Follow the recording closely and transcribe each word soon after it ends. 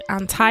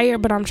I'm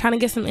tired, but I'm trying to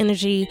get some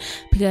energy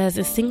because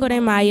it's Cinco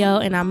de Mayo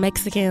and I'm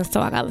Mexican, so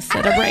I gotta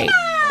celebrate.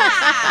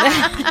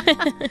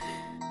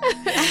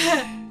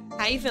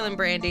 How you feeling,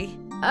 Brandy?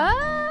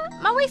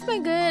 My week's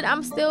been good.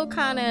 I'm still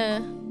kind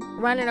of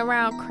running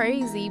around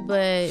crazy,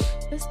 but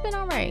it's been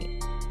all right.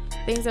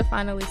 Things are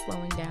finally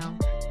slowing down.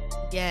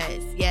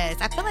 Yes.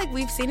 I feel like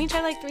we've seen each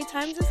other like 3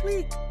 times this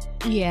week.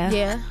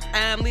 Yeah.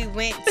 We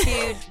went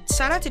to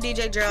shout out to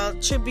DJ Drill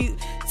Tribute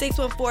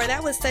 614.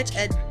 That was such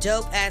a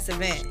dope ass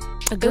event.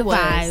 A good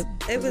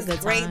vibe. It was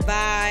great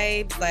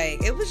vibes.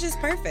 Like, it was just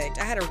perfect.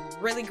 I had a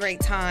really great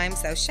time.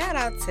 So shout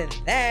out to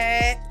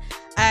that.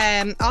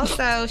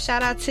 Also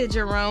shout out to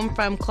Jerome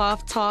from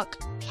Cloth Talk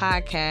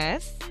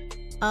Podcast.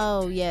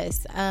 Oh yes.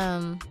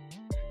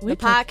 The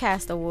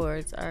podcast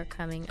awards are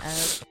coming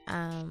up.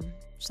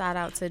 Shout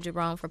out to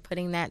Jerome for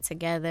putting that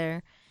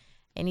together.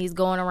 And he's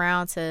going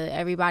around to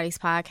everybody's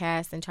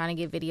podcast and trying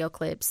to get video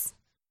clips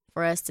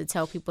for us to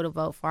tell people to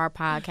vote for our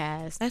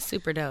podcast. That's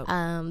super dope.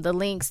 The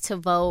links to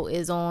vote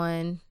is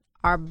on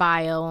our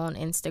bio on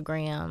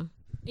Instagram.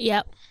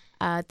 Yep.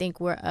 I think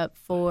we're up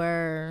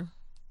for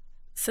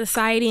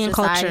Society and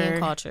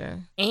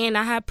Culture. And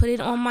I have put it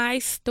on my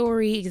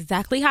story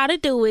exactly how to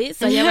do it.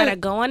 So you gotta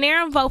go in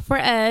there and vote for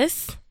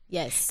us.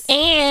 Yes.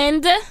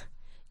 And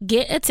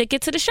get a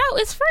ticket to the show.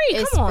 It's free.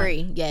 It's Come on.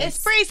 free. Yes.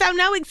 It's free, so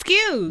no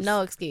excuse.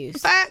 No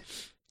excuse. But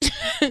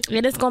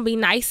And it's gonna be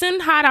nice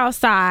and hot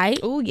outside.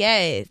 oh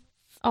yes.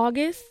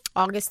 August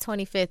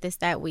 25th is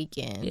that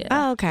weekend. Yeah.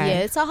 Oh, okay. Yeah,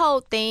 it's a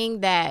whole thing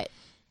that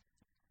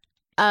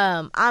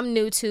I'm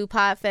new to.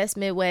 Podfest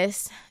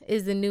Midwest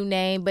is the new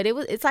name, but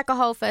it's like a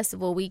whole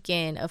festival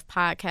weekend of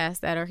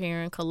podcasts that are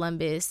here in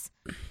Columbus.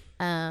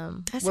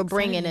 We're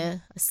bringing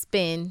a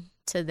spin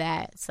to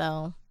that,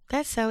 so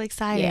That's so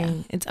exciting.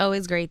 Yeah. It's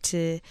always great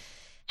to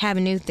have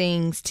new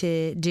things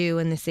to do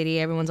in the city.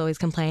 Everyone's always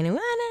complaining,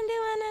 what I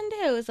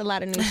do. It's a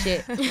lot of new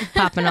shit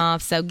popping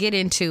off. So get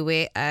into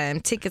it.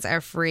 Tickets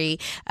are free.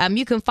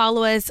 You can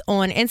follow us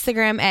on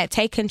Instagram at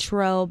Take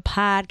Control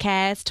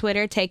Podcast,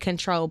 Twitter, Take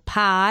Control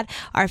Pod.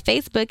 Our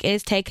Facebook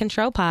is Take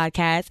Control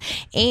Podcast.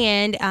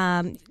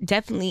 And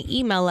definitely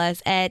email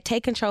us at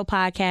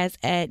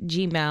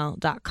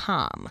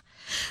takecontrolpodcast@gmail.com.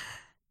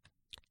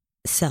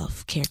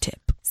 Self-care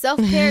tip.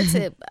 self-care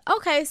tip.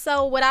 Okay,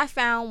 so what I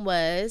found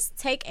was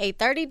take a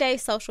 30-day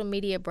social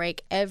media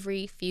break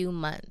every few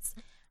months.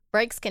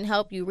 Breaks can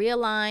help you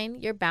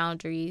realign your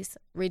boundaries,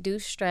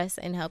 reduce stress,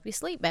 and help you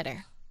sleep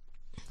better.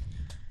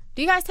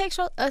 Do you guys take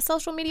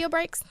social media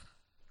breaks?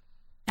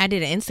 I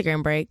did an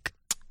Instagram break.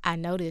 I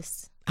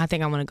noticed. I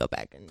think I want to go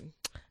back and...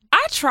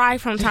 I try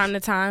from time to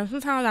time.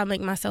 Sometimes I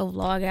make myself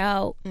log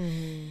out.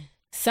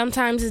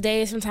 Sometimes it's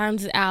days,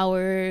 sometimes it's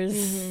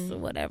hours,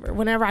 whatever.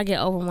 Whenever I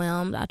get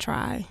overwhelmed, I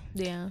try.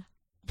 Yeah.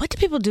 What do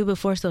people do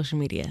before social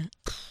media?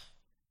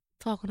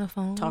 Talk on the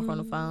phone.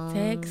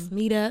 Text,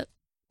 meet up.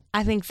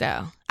 I think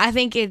so. I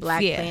think it's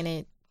Black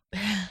Planet.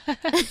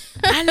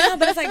 I know,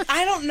 but it's like,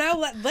 I don't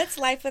know what's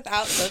life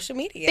without social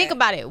media. Think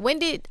about it.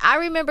 I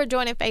remember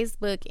joining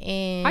Facebook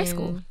in High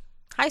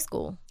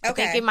school. I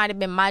think it might have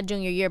been my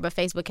junior year, but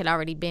Facebook had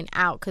already been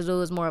out because it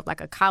was more of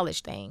like a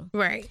college thing.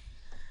 Right.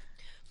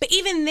 But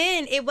even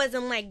then, it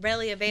wasn't like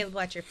readily available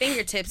at your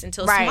fingertips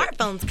until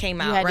smartphones came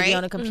out, You had right? to be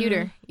on a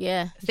computer.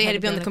 Yeah. So you had to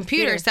be on the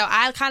computer. So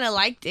I kind of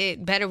liked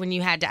it better when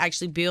you had to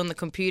actually be on the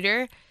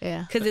computer.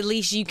 Yeah. Because at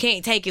least you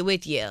can't take it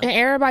with you. And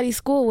everybody's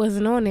school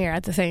wasn't on there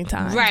at the same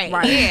time. Right.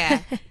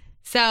 Yeah.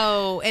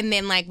 So, and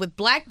then like with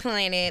Black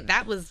Planet,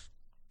 that was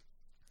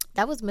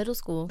middle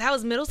school. That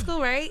was middle school,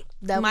 right?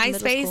 That was middle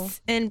school. MySpace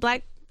and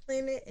Black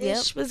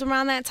Planet-ish was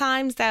around that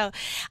time. So,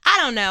 I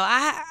don't know.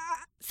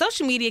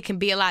 Social media can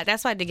be a lot.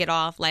 That's why I had to get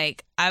off.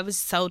 Like, I was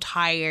so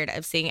tired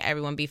of seeing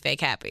everyone be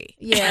fake happy.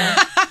 Yeah.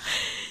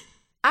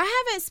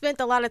 I haven't spent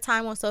a lot of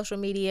time on social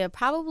media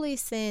probably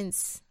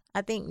since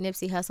I think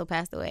Nipsey Hussle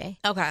passed away.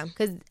 Okay.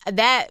 Because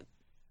that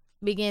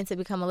began to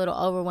become a little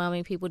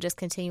overwhelming. People just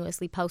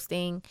continuously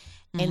posting.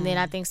 And then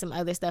I think some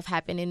other stuff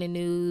happened in the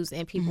news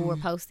and people were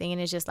posting. And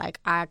it's just like,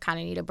 I kind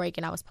of need a break.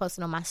 And I was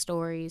posting on my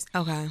stories.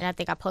 Okay. And I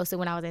think I posted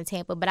when I was in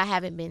Tampa, but I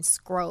haven't been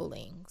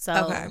scrolling.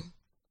 So,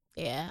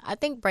 yeah, I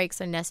think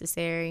breaks are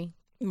necessary.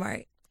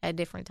 Right. At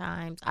different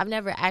times. I've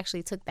never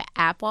actually took the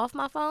app off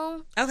my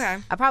phone. Okay.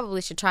 I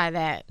probably should try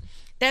that.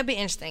 That'd be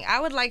interesting.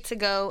 I would like to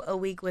go a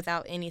week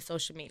without any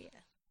social media.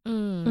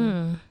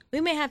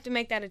 We may have to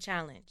make that a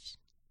challenge.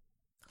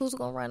 Who's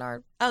going to run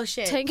our... Oh,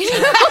 shit.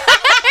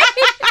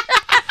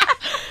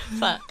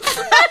 Fuck.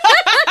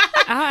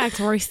 I'll ask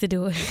Royce to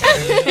do it.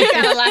 You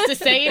got a lot to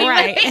say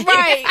anyway.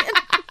 Right.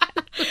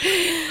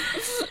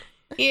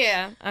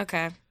 Yeah.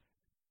 Okay.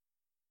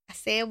 I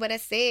said what I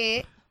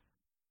said.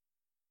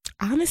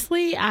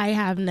 Honestly, I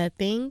have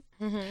nothing.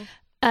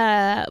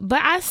 But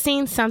I've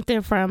seen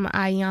something from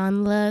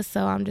Ayanla,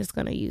 so I'm just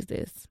going to use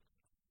this.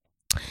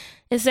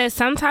 It says,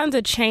 sometimes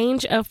a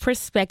change of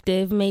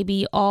perspective may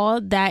be all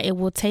that it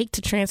will take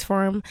to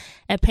transform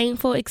a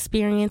painful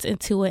experience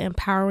into an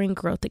empowering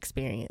growth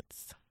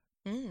experience.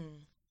 Very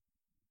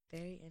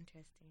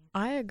interesting.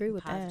 I agree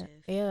with Positive.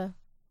 that. Yeah.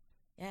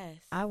 Yes.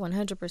 I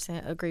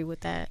 100% agree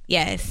with that.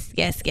 Yes.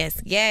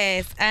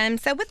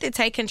 So with the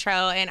take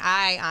control, and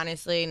I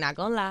honestly, not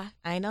gonna lie,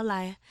 I ain't no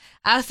liar.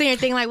 I was sitting here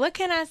thinking, like, what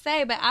can I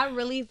say? But I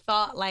really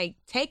thought, like,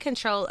 take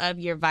control of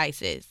your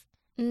vices.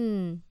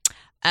 We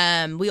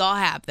all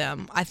have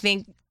them. I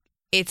think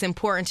it's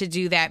important to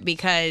do that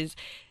because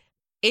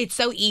it's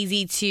so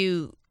easy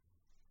to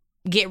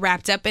get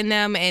wrapped up in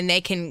them, and they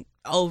can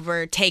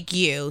overtake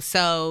you.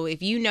 So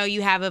if you know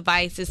you have a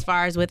vice as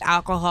far as with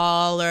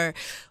alcohol, or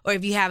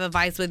if you have a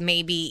vice with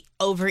maybe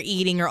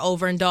overeating or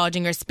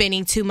overindulging or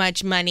spending too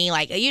much money,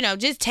 like, you know,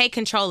 just take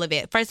control of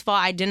it. First of all,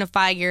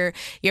 identify your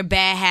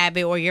bad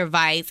habit or your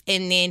vice,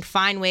 and then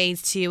find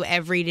ways to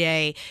every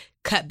day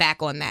cut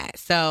back on that.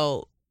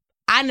 So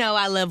I know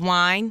I love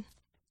wine.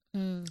 I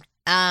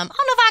don't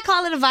know if I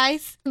call it a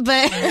vice,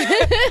 but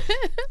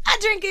I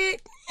drink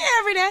it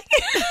every day.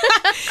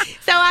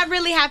 So I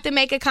really have to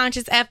make a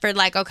conscious effort.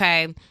 Like,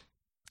 okay,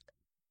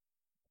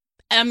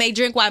 I may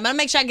drink wine, but I'm gonna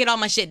make sure I get all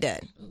my shit done.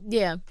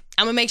 Yeah.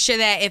 I'm gonna make sure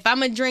that if I'm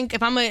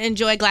gonna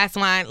enjoy a glass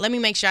of wine, let me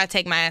make sure I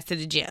take my ass to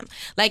the gym.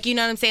 Like, you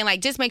know what I'm saying?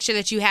 Like, just make sure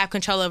that you have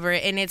control over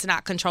it and it's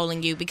not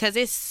controlling you, because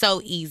it's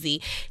so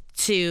easy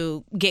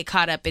to get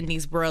caught up in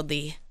these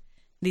worldly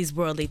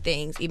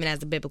things, even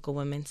as a biblical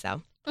woman.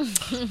 So.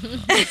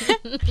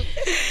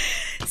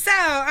 So,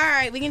 all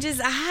right, we can just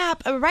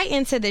hop right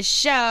into the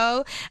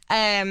show.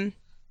 First,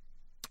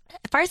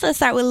 let's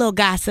start with a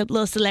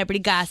little celebrity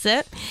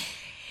gossip.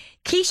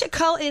 Keyshia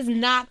Cole is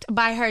knocked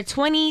by her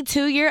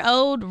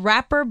 22-year-old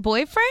rapper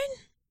boyfriend.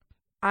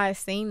 I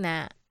seen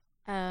that.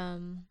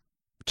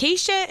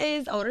 Keyshia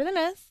is older than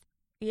us.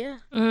 Yeah.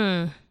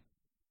 She's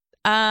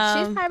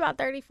She's probably about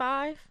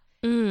 35.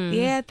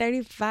 Yeah,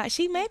 35.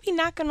 She may be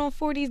knocking on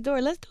 40's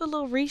door. Let's do a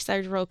little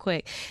research real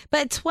quick.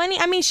 But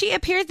she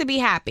appears to be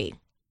happy.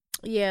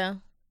 Yeah.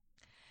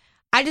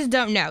 I just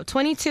don't know.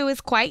 22 is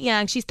quite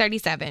young. She's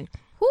 37.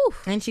 Whew.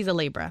 And she's a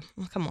Libra.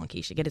 Oh, come on,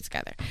 Keyshia, get it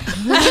together.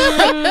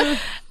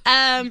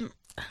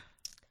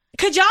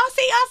 Could y'all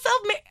see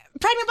yourself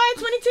pregnant by a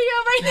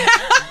 22-year-old right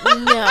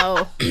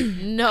now?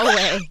 No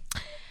way.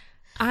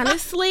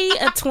 Honestly,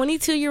 a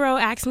 22-year-old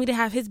asked me to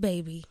have his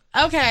baby.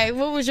 Okay,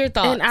 what was your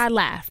thought? And I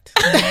laughed.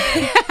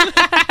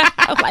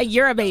 I'm like,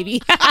 you're a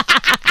baby.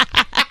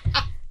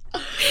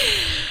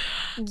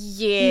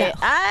 Yeah.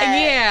 No.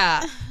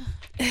 Yeah.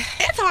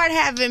 It's hard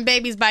having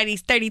babies by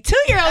these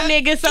 32-year-old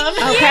niggas.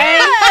 Okay.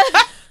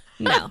 Yeah.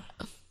 No.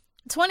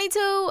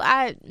 22,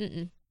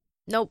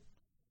 nope.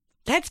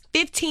 That's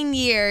 15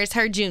 years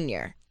her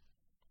junior.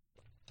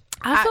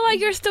 I feel like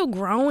you're still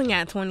growing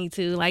at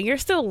 22. Like, you're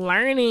still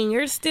learning.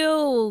 You're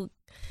still,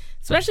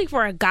 especially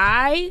for a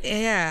guy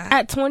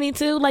at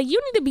 22, like,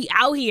 you need to be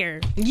out here.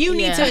 You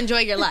need to enjoy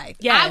your life.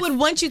 Yes. I would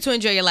want you to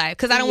enjoy your life,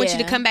 because I don't want you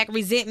to come back and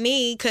resent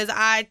me because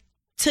I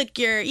took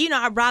your,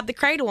 I robbed the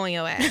cradle on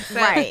your ass. So.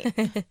 Right.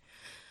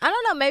 I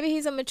don't know. Maybe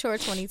he's a mature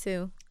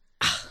 22.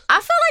 I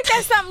feel like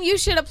that's something you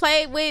should have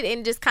played with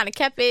and just kind of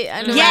kept it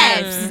under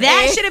Yes,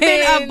 that should have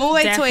been a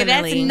boy toy.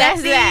 That's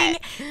nothing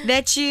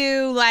that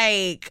you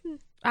like.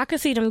 I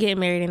could see them getting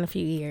married in a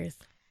few years.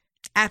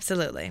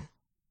 Absolutely.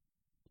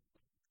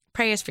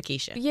 Prayers for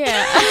Keyshia.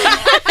 Yeah.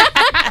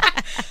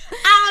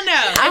 I don't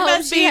know. It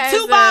must be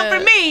too long for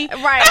me.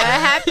 Right. A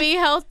happy,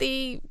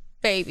 healthy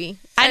baby.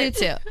 I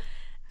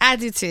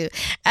do too.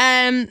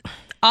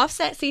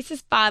 Offset sees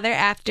his father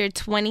after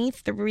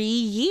 23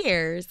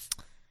 years.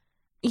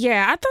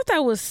 Yeah, I thought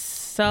that was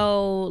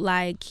so,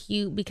 like,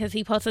 cute because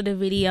he posted a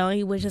video and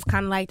he was just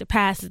kind of like, the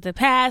past is the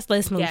past.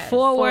 Let's move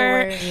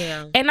forward.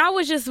 Yeah. And I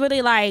was just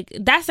really like,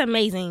 that's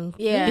amazing.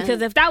 Yeah.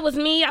 Because if that was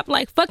me, I'm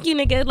like, fuck you,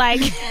 nigga.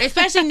 Like,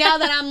 especially now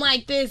that I'm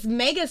like this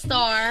mega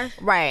star.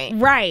 Right.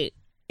 Right.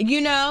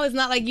 It's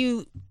not like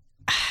you.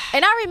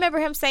 And I remember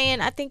him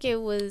saying, I think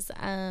it was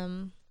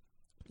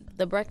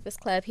The Breakfast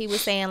Club. He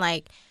was saying,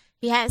 like,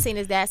 he hadn't seen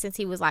his dad since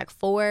he was like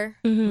 4.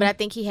 Mm-hmm. But I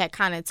think he had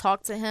kind of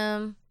talked to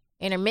him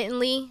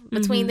intermittently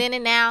between then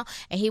and now,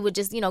 and he would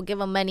just give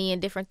him money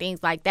and different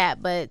things like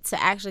that. But to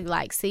actually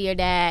like see your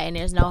dad and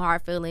there's no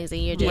hard feelings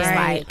and you're just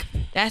like,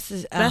 that's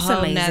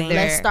amazing.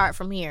 Let's start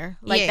from here.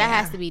 Like that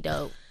has to be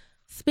dope.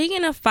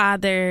 Speaking of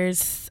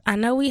fathers, I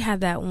know we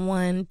had that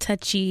one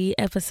touchy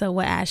episode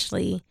with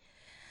Ashley,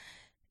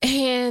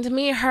 and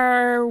me and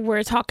her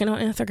were talking on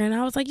Instagram, and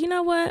I was like, you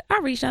know what, I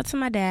reached out to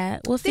my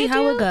dad. We'll see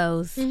how it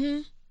goes.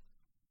 Yeah,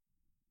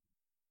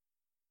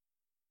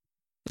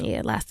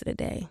 it lasted a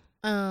day.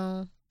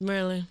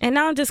 Really? And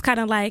now I'm just kind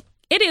of like,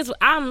 it is,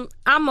 I'm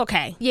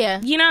okay. Yeah.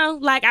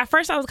 Like at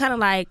first I was kind of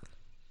like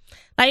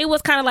it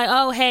was kind of like,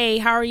 oh, hey,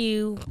 how are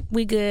you?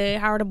 We good.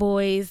 How are the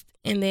boys?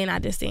 And then I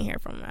just didn't hear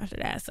from him after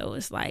that. So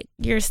it's like,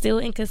 you're still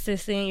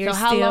inconsistent. So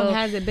how long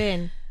has it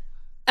been?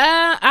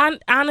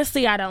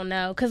 Honestly, I don't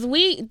know. Because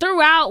we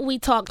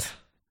talked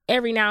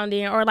every now and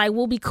then, or like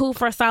we'll be cool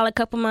for a solid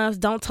couple months,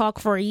 don't talk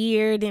for a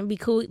year, then be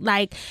cool.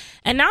 Like,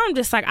 and now I'm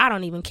just like, I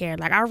don't even care.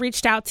 Like, I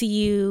reached out to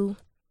you.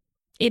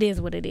 it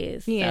is what it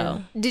is.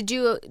 Yeah. So. Did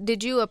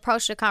you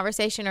approach the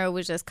conversation, or it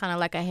was just kind of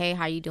like a, hey,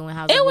 how you doing?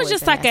 How's it was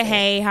just like a,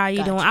 hey, how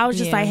you doing? I was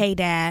just like, hey,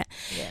 Dad.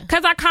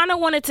 Because I kind of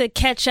wanted to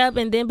catch up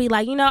and then be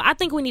like, I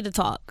think we need to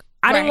talk.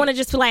 I didn't want to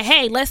just be like,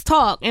 hey, let's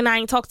talk. And I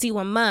ain't talked to you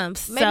in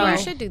months. Maybe you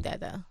should do that,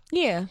 though.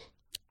 Yeah.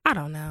 I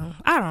don't know.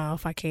 I don't know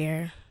if I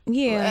care.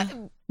 Yeah.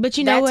 But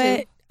you know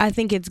what? Too. I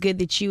think it's good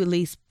that you at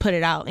least put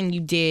it out and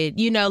you did,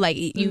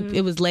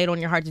 it was laid on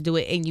your heart to do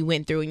it and you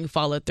went through and you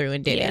followed through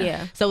and did it.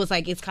 Yeah. So it's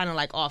like, it's kind of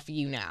like off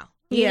you now.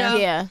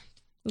 Yeah.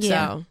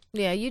 So.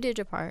 Yeah, you did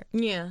your part.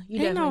 Yeah. You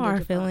ain't definitely no hard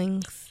did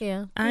feelings. Part.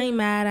 Yeah. I ain't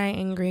mad. I ain't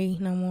angry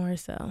no more.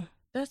 So.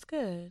 That's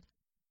good.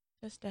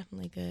 That's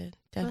definitely good.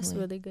 Definitely. That's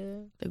really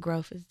good. The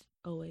growth is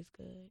always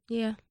good.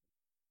 Yeah.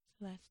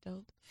 That's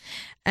dope.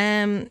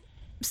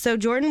 So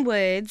Jordyn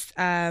Woods,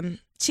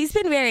 she's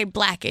been very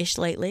blackish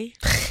lately.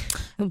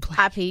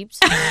 Hi, peeps.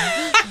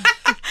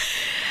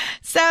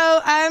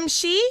 So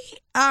she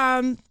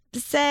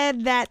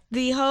said that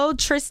the whole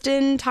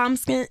Tristan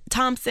Thompson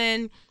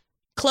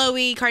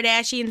Khloe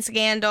Kardashian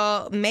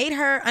scandal made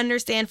her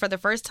understand for the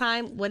first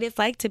time what it's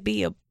like to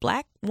be a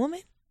black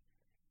woman.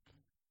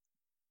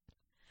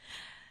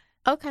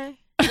 Okay.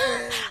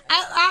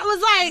 I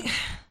was like,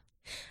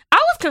 I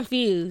was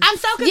confused. I'm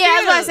so confused. Yeah, I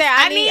was about to say,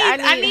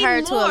 I need her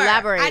more. to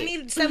elaborate. I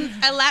need some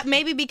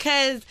maybe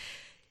because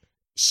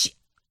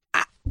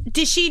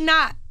did she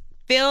not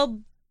feel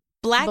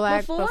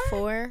black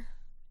before?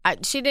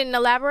 She didn't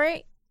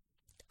elaborate?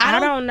 I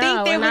don't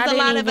know. think there was a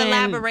lot of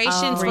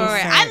elaborations for it. I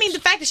research. mean, the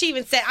fact that she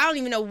even said, I don't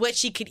even know what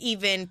she could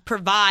even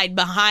provide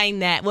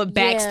behind that, what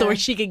backstory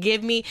she could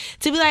give me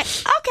to be like,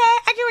 okay,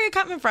 I get where you're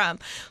coming from.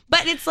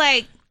 But it's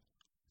like,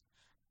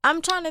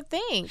 I'm trying to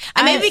think.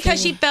 Maybe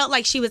because she felt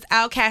like she was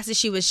outcasted,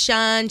 she was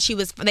shunned.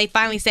 They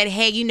finally said,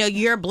 "Hey,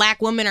 you're a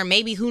black woman," or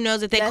maybe who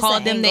knows if they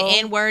called them the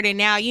N-word, and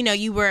now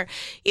you were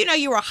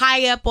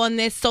high up on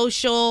this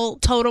social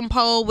totem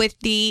pole with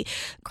the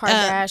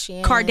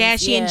Kardashian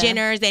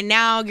Jenners, and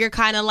now you're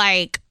kind of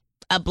like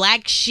a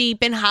black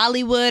sheep in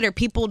Hollywood, or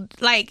people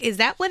like, is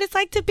that what it's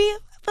like to feel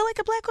like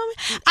a black woman?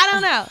 I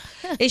don't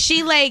know. Is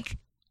she like?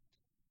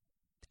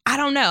 I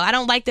don't know. I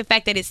don't like the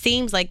fact that it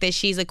seems like that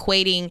she's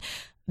equating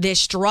this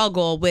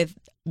struggle with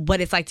what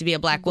it's like to be a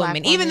black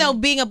woman. Even though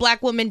being a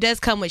black woman does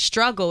come with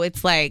struggle,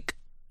 it's like,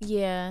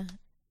 yeah,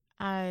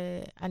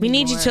 we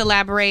need you to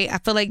elaborate. I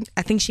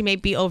think she may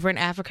be over in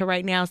Africa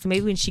right now, so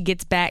maybe when she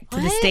gets back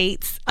to the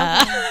States,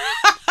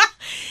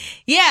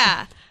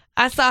 yeah,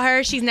 I saw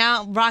her. She's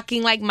now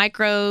rocking like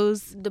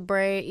micros, the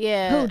braid.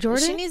 Yeah, who,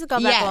 Jordyn? She needs to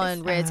go back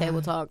on Red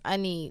Table Talk. I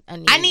need.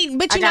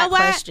 But you know what?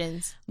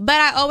 Questions.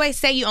 But I always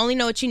say you only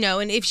know what you know,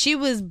 and if she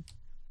was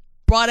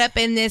brought up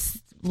in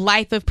this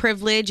life of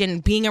privilege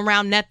and being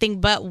around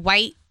nothing but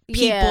white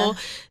people,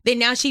 then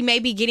now she may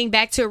be getting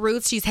back to her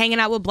roots. She's hanging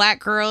out with black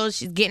girls.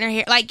 She's getting her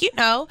hair,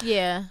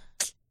 yeah.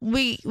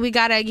 We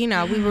gotta,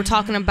 we were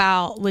talking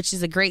about, which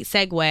is a great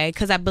segue,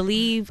 because I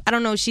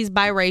don't know if she's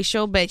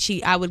biracial, but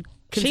I would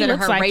consider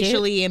her like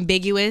racially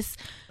ambiguous,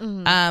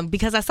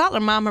 because I saw her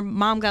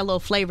mom got a little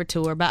flavor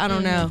to her, but I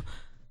don't know.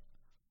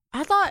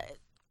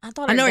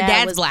 I know her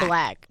dad's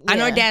black. Yeah. I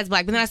know her dad's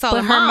black, but then I saw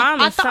her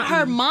mom. I thought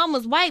her mom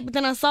was white, but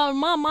then I saw her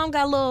mom. Mom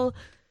got a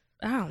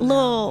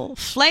little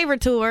flavor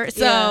to her.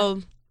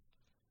 So,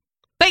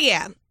 but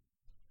yeah,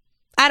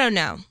 I don't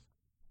know,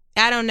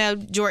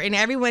 Jordyn.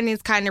 Everyone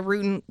is kind of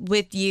rooting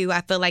with you,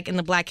 I feel like, in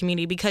the black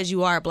community, because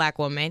you are a black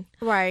woman,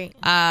 right?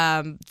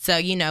 So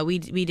we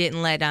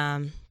didn't let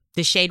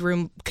the Shade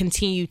Room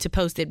continue to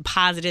post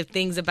positive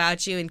things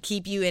about you and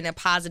keep you in a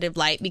positive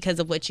light because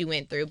of what you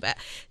went through. But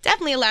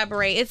definitely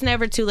elaborate. It's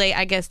never too late,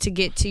 I guess, to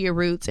get to your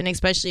roots, and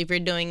especially if you're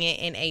doing it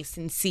in a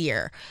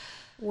sincere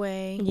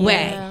way.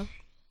 Yeah.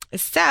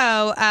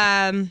 So,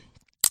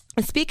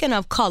 speaking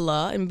of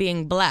color and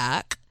being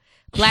black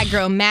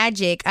girl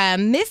magic,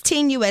 Miss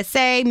Teen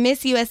USA,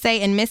 Miss USA,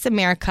 and Miss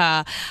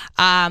America,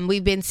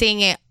 we've been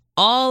seeing it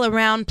all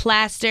around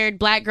plastered,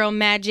 black girl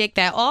magic,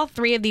 that all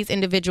three of these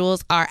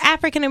individuals are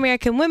African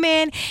American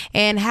women,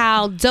 and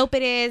how dope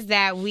it is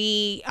that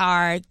we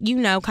are,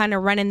 kind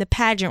of running the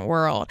pageant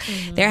world.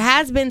 Mm-hmm. There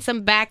has been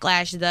some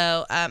backlash,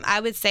 though, I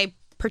would say,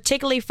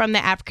 particularly from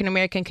the African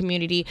American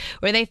community,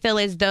 where they feel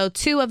as though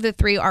two of the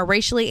three are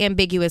racially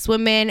ambiguous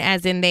women,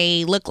 as in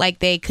they look like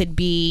they could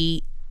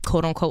be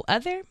quote unquote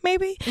other,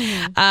 maybe.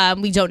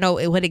 Mm-hmm. We don't know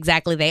what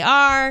exactly they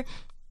are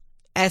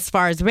as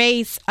far as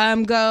race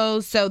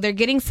goes, so they're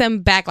getting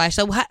some backlash.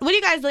 So how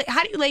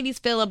do you ladies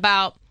feel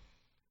about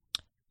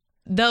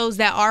those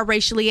that are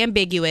racially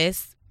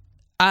ambiguous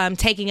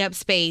taking up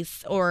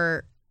space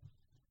or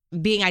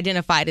being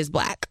identified as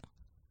black?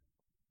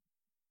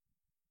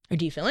 Or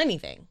do you feel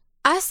anything?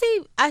 I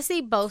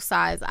see both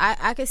sides.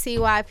 I could see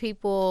why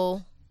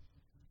people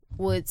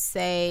would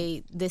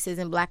say this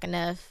isn't black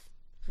enough,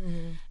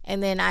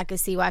 and then I could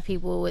see why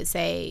people would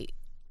say,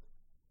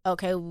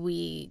 okay,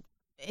 we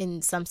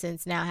in some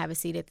sense now have a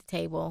seat at the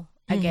table,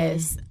 I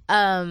guess.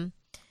 My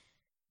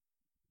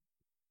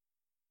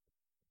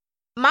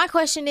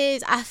question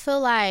is, I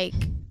feel like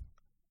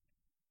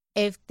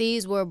if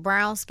these were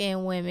brown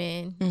skinned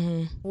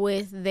women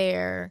with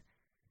their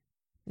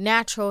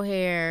natural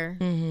hair,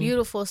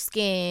 beautiful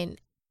skin,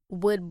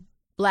 would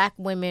black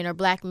women or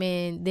black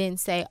men then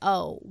say,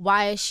 oh,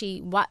 why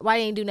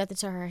didn't do nothing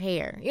to her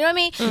hair? You know what I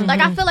mean? Like,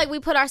 I feel like we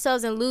put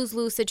ourselves in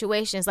lose-lose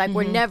situations. Like,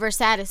 we're never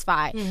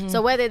satisfied.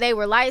 So whether they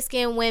were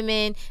light-skinned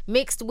women,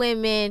 mixed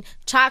women,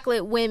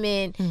 chocolate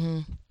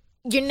women,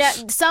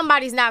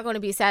 somebody's not going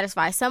to be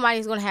satisfied.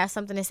 Somebody's going to have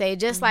something to say.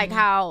 Just like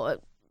how,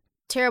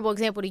 terrible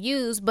example to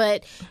use,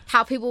 but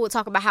how people would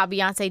talk about how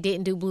Beyonce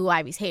didn't do Blue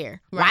Ivy's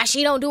hair. Right. Why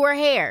she don't do her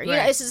hair? You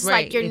know, it's just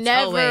like you're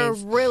never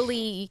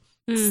really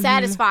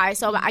satisfied.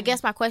 So I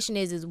guess my question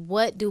is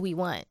what do we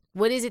want?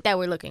 What is it that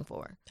we're looking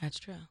for? That's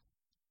true.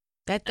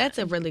 That's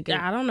a really good.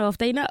 I don't know if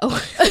they know.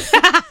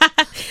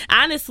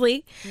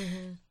 Honestly,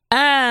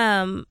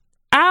 I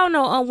don't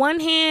know. On one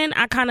hand,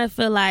 I kind of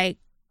feel like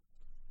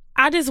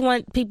I just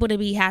want people to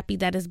be happy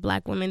that it's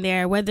black women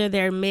there, whether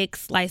they're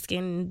mixed, light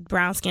skin,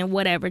 brown skin,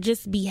 whatever.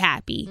 Just be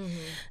happy.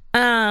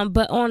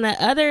 But on the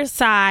other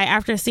side,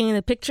 after seeing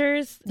the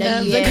pictures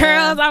of the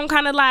girls, I'm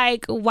kind of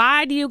like,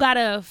 why do you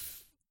gotta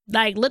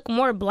like look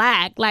more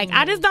black? Like,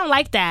 I just don't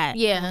like that.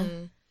 Yeah.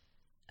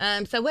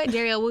 So what,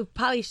 Dario? We'll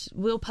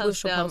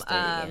post them.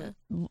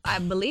 I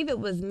believe it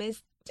was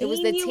Miss. It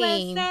was the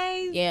teen.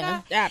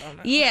 Yeah. I don't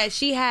know. Yeah,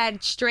 she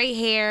had straight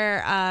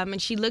hair,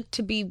 and she looked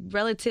to be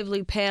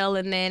relatively pale.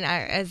 And then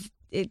as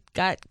it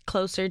got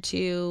closer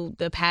to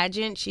the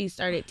pageant, she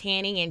started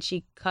tanning and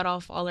she cut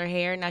off all her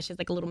hair. Now she's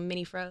like a little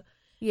mini fro.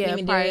 Yeah,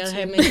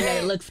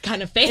 it looks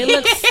kind of fake. It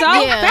looks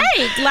so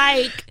fake.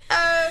 Like,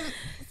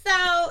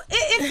 so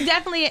it's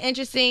definitely an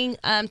interesting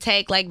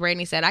take. Like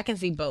Brittany said, I can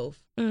see both.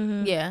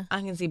 Yeah,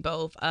 I can see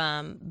both.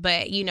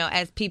 But you know,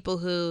 as people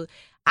who,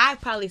 I'd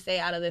probably say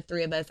out of the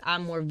three of us,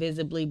 I'm more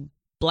visibly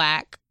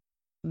black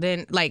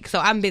than like. So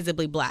I'm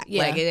visibly black.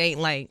 Yeah. Like, it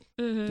ain't like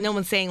no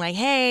one's saying like,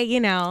 hey, you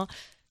know,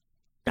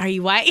 are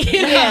you white?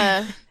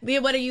 Yeah.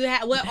 What are you?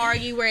 What are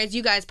you? Whereas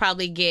you guys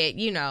probably get,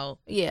 you know.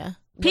 Yeah.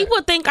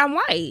 People think I'm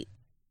white.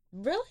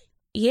 Really?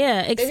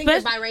 Yeah. They think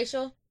you're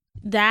biracial?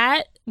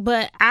 That,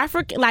 but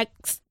African, like,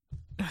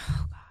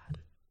 oh God.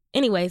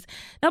 Anyways,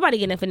 nobody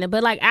getting offended,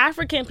 but like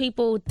African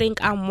people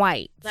think I'm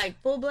white. Like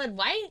full blood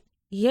white?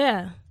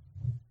 Yeah.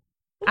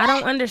 What? I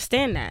don't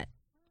understand that.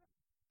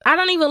 I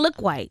don't even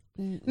look white.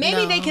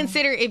 Maybe they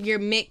consider if you're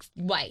mixed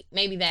white.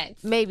 Maybe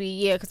that's. Maybe,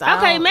 yeah. Cause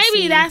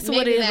maybe that's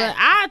what it is. But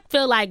I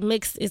feel like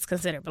mixed is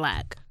considered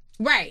black.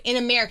 Right, in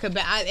America,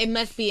 but it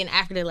must be in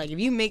Africa. Like, if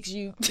you mix,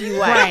 you white.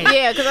 Right.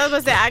 Yeah, because I was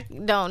going to say, I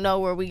don't know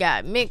where you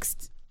got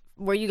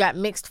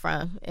mixed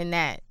from in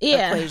that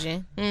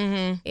equation.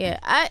 Yeah,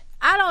 I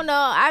don't know.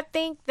 I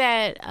think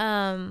that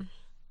I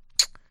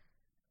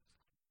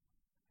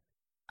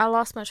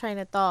lost my train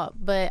of thought,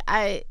 but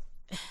I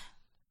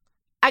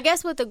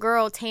guess with the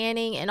girl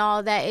tanning and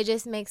all that, it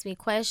just makes me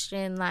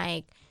question,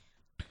 like,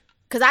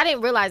 because I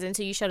didn't realize it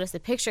until you showed us the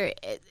picture.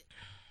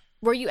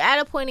 Were you at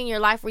a point in your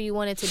life where you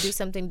wanted to do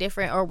something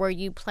different, or were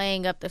you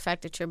playing up the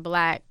fact that you're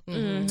black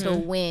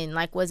to win?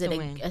 Like, was it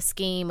a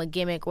scheme, a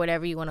gimmick,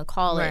 whatever you want to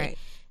call it?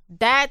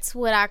 That's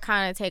what I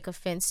kind of take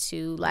offense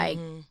to. Like,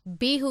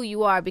 be who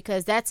you are,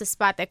 because that's a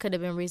spot that could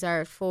have been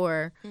reserved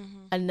for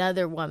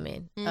another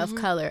woman of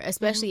color,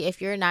 especially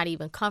if you're not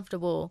even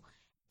comfortable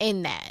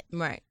in that.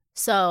 Right.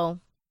 So,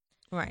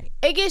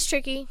 it gets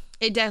tricky.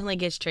 It definitely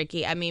gets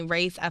tricky. I mean,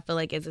 race, I feel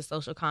like, is a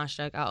social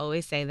construct. I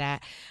always say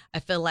that. I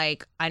feel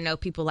like, I know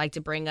people like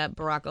to bring up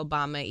Barack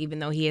Obama, even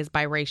though he is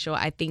biracial.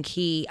 I think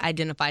he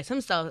identifies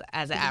himself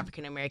as an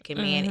African-American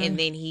man, and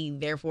then he,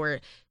 therefore,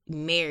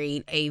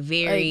 married a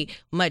very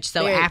much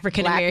so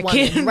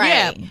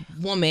African-American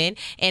woman,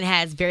 and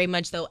has very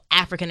much so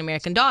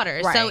African-American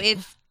daughters. Right. So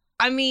it's,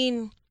 I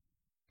mean,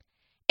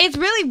 it's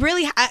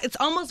really, it's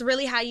almost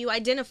really how you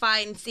identify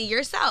and see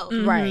yourself.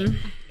 Right.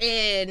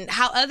 And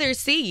how others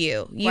see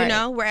you, you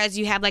know? Whereas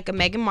you have like a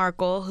Meghan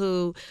Markle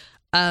who,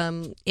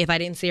 if I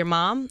didn't see her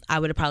mom, I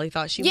would have probably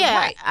thought she was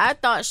white. I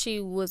thought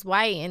she was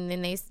white, and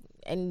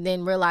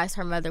then realized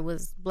her mother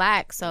was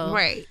black. So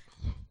right.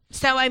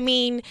 So, I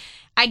mean,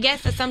 I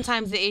guess that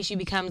sometimes the issue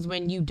becomes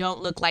when you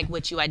don't look like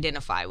what you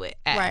identify with.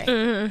 Right.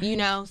 You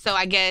know? So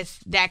I guess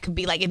that could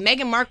be like,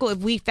 if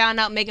we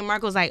found out Meghan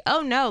Markle's like, oh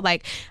no,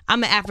 like,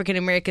 I'm an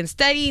African-American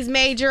studies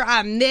major,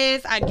 I'm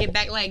this, I get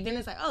back, like, then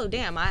it's like, oh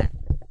damn, I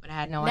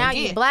had no idea. Now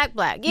you black.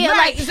 Yeah,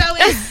 right. like, so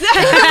it's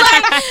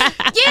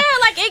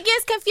like it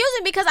gets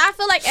confusing, because I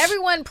feel like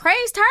everyone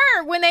praised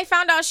her when they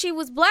found out she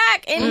was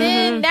black, and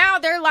then now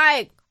they're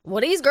like, well,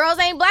 these girls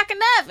ain't black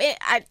enough.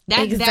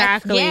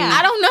 Exactly.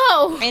 I don't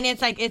know. And it's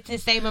like, it's the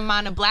same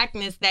amount of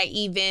blackness that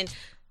even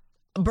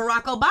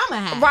Barack Obama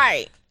had.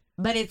 Right.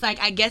 But it's like,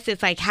 I guess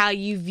it's like how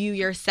you view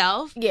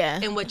yourself. Yeah.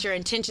 And what your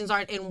intentions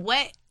are. And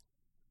what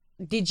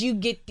did you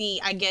get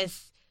I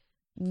guess,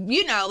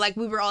 you know, like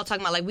we were all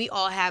talking about, like, we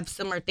all have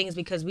similar things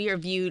because we are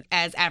viewed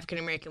as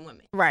African-American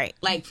women. Right.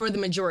 Like, for the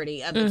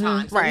majority of the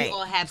time. So we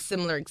all have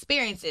similar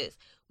experiences.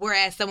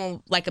 Whereas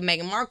someone like a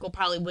Meghan Markle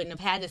probably wouldn't have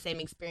had the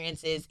same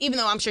experiences, even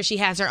though I'm sure she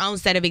has her own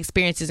set of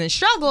experiences and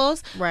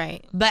struggles.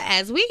 Right. But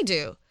as we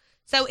do.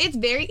 So it's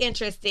very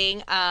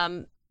interesting.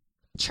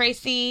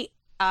 Tracee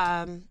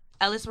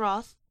Ellis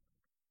Ross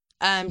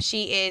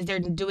They're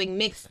doing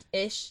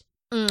mixed-ish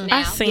now.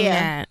 I've seen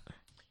that.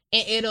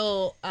 And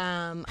it'll,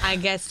 I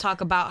guess,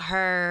 talk about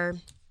her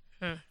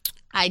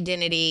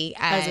identity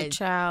as a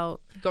child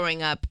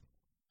growing up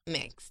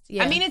mixed.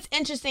 Yeah. I mean, it's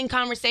interesting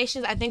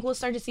conversations. I think we'll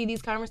start to see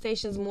these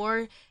conversations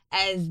more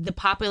as the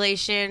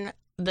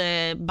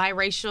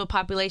biracial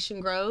population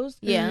grows.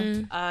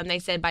 Yeah. They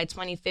said by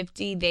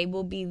 2050 they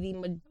will be the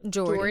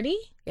majority.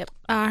 Yep.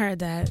 I heard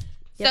that.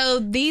 So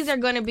these are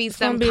going to be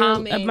some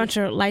common, a bunch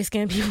of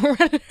light-skinned people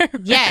running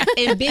around. Yeah,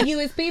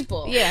 ambiguous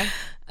people. Yeah.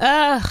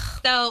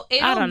 So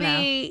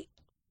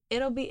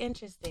it'll be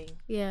interesting.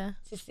 Yeah.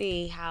 To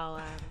see how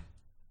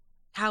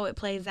it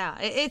plays out.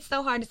 It's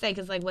so hard to say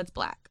because like, what's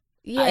black?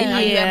 Yeah.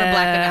 Are you ever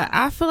black enough?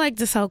 I feel like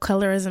this whole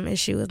colorism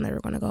issue is never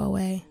going to go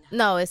away.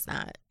 No, it's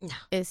not. No,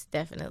 it's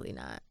definitely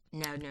not.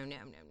 No.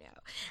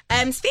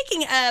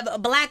 Speaking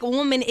of black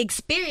woman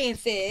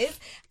experiences,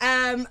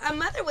 a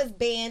mother was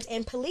banned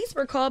and police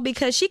were called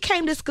because she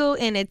came to school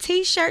in a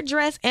t-shirt,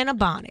 dress, and a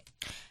bonnet.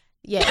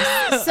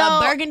 Yes, so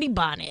a burgundy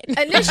bonnet.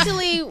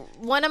 Initially,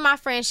 one of my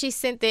friends, she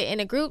sent it in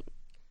a group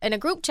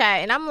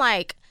chat, and I'm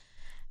like,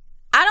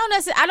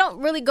 I don't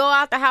really go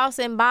out the house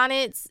in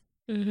bonnets.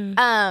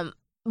 Mm-hmm.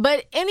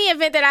 But in the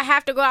event that I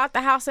have to go out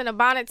the house in a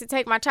bonnet to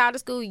take my child to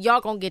school,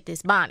 y'all gonna get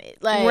this bonnet,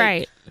 like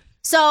right.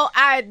 So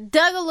I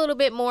dug a little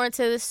bit more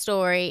into the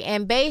story,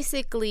 and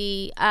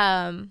basically,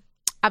 I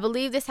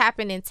believe this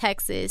happened in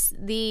Texas.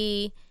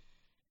 The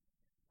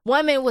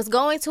woman was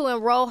going to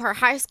enroll her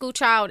high school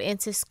child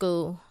into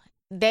school.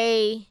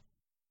 They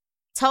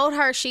told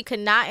her she could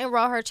not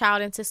enroll her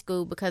child into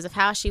school because of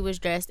how she was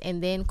dressed,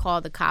 and then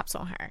called the cops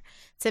on her.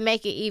 To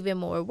make it even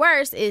more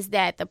worse is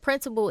that the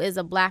principal is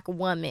a black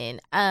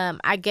woman.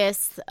 I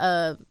guess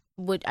you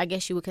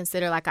would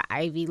consider like an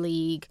Ivy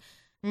League.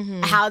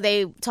 Mm-hmm. How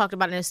they talked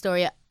about in the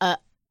story,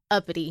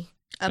 uppity,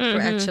 upper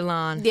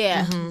echelon,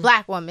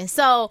 black woman.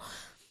 So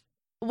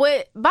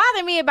what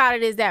bothered me about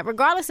it is that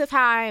regardless of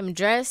how I am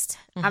dressed,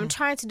 I'm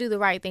trying to do the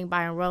right thing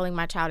by enrolling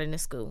my child into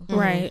school,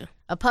 right?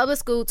 A public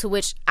school to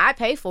which I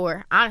pay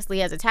for,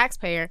 honestly, as a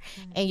taxpayer,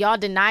 and y'all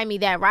deny me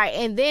that right,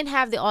 and then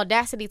have the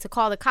audacity to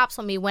call the cops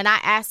on me when I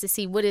asked to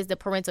see what is the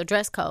parental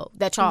dress code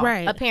that y'all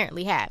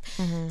apparently have.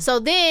 So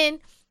then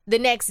the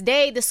next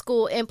day, the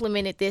school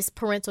implemented this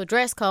parental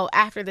dress code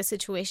after the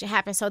situation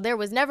happened. So there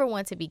was never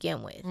one to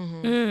begin with.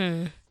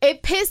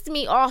 It pissed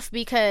me off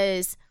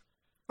because,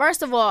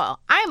 first of all,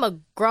 I am a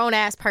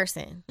grown-ass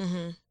person.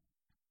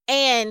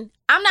 And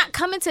I'm not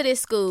coming to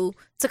this school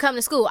to come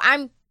to school.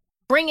 I'm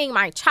bringing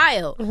my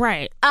child.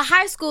 Right. A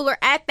high schooler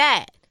at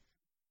that.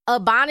 A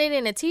bonnet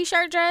and a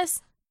t-shirt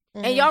dress.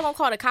 And y'all gonna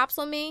call the cops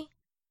on me?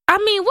 I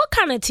mean, what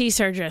kind of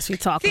t-shirt dress we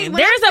talking?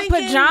 There's a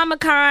pajama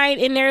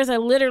kind, and there's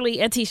literally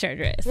a t-shirt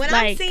dress. When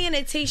I'm seeing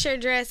a t-shirt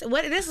dress,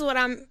 this is what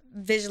I'm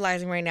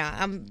visualizing right now.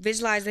 I'm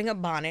visualizing a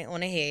bonnet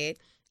on a head,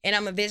 and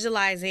I'm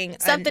visualizing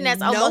something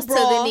that's almost to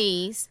the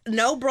knees.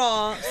 No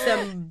bra,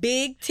 some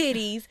big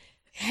titties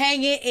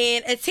hanging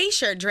in a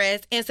t-shirt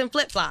dress and some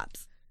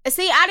flip-flops.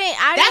 See,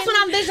 that's what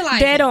I'm visualizing.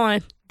 Dead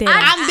on.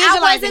 I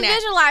wasn't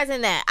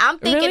visualizing that. I'm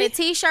thinking a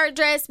t-shirt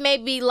dress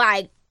maybe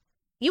like.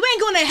 You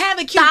ain't gonna have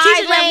a cute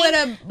t-shirt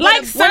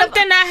with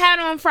something I had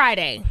on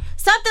Friday.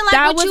 Something like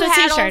that what you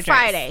had on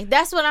Friday. Dress.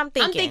 That's what I'm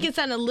thinking. I'm thinking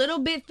something a little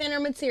bit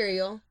thinner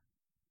material,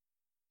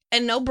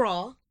 and no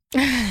bra,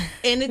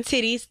 and the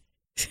titties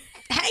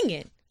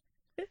hanging.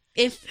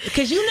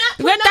 Because you not.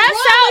 But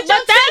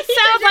that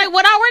sounds like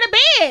what I wear to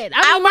bed.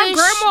 I mean, my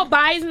grandma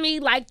buys me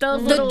like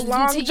those little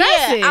long dresses.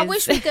 Yeah, I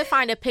wish we could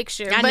find a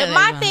picture. But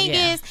my thing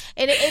is,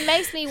 and it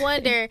makes me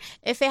wonder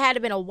if it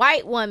had been a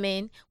white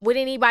woman, would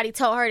anybody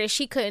tell her that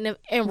she couldn't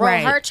enroll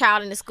her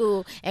child into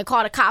school and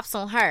call the cops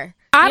on her?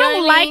 I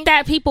don't like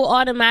that people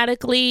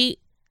automatically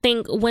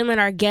think women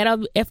are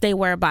ghetto if they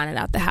wear a bonnet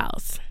out the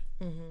house.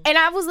 And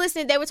I was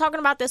listening, they were talking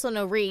about this on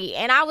the read,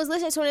 and I was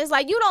listening to it. It's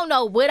like, you don't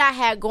know what I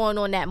had going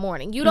on that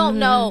morning. You don't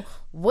know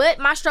what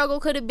my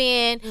struggle could have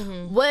been,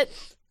 what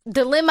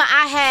dilemma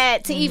I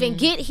had to even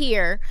get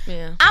here.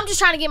 Yeah. I'm just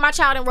trying to get my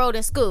child enrolled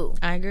in school.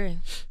 I agree.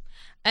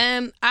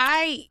 When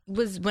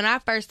I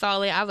first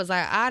saw it, I was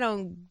like, I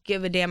don't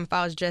give a damn if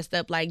I was dressed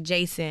up like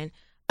Jason.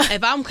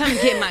 If I'm coming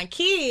to get my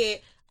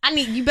kid,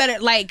 you better,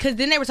 because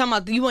then they were talking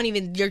about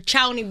your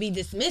child won't even be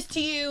dismissed to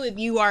you if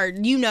you are,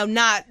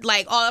 not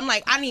I'm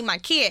like, I need my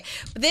kid.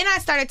 But then I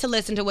started to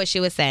listen to what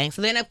she was saying.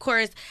 So then, of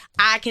course,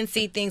 I can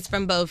see things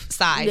from both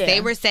sides. Yeah. They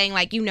were saying,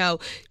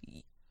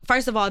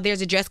 first of all,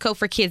 there's a dress code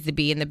for kids to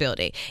be in the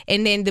building.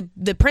 And then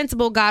the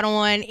principal got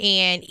on,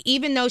 and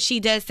even though she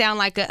does sound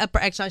like an upper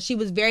echelon, she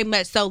was very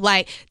much so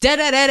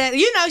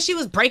da-da-da-da. She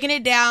was breaking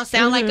it down,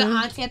 sound like an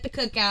auntie at the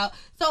cookout.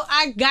 So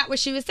I got what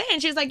she was saying.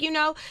 She was like,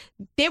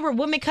 there were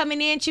women coming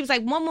in. She was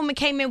like, one woman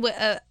came in with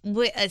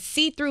a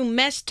see-through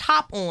mesh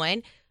top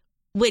on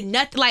with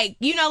nothing,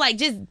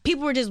 just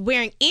people were just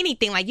wearing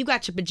anything. Like, you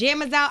got your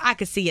pajamas out. I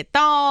could see a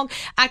thong.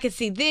 I could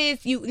see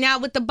this. Now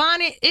with the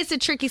bonnet, it's a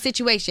tricky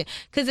situation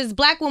because as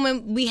black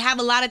women, we have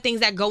a lot of things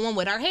that go on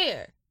with our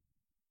hair.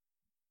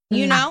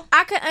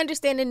 I could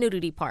understand the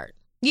nudity part.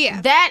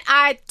 Yeah. That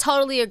I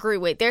totally agree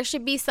with. There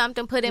should be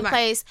something put in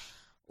place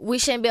we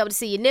shouldn't be able to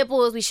see your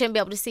nipples, we shouldn't be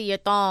able to see your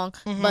thong,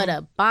 but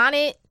a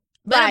bonnet.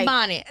 But like, a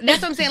bonnet.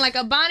 That's what I'm saying. Like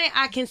a bonnet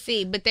I can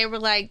see, but they were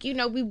like, you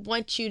know, we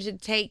want you to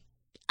take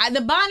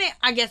the bonnet.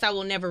 I guess I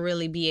will never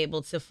really be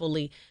able to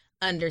fully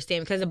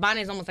understand because the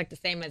bonnet is almost like the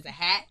same as a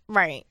hat.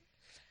 Right.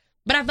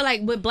 But I feel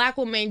like with black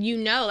women, you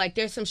know, like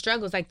there's some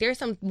struggles. Like there's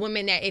some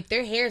women that if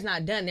their hair's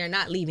not done, they're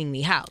not leaving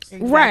the house.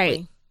 Exactly.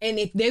 Right. And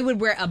if they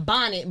would wear a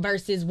bonnet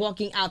versus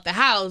walking out the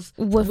house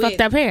with fucked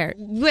up hair.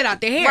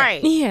 Without their hair.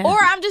 Right. Yeah. Or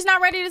I'm just not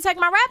ready to take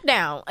my wrap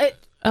down.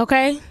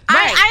 Okay.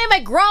 I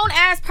am a grown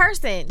ass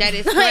person. That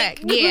is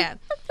correct. Yeah.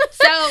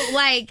 So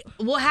like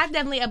we'll have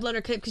definitely upload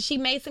her clip because she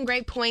made some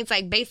great points.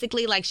 Like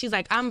basically, like she's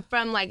like, I'm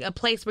from like a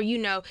place where you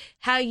know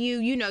how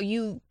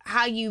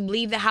how you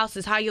leave the house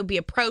is how you'll be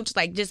approached.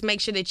 Like just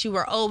make sure that you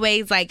are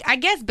always like I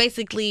guess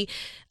basically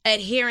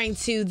adhering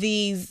to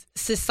these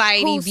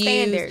society views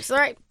standards,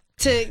 right?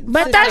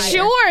 But that's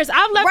yours.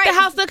 I've left the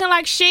house looking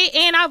like shit,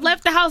 and I've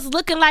left the house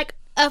looking like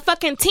a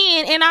fucking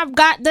 10, and I've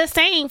got the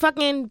same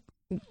fucking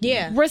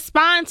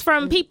response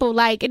from people.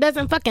 Like it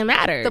doesn't fucking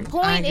matter. The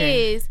point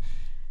is,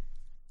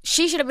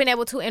 she should have been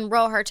able to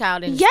enroll her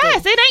child in school.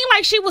 It ain't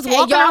like she was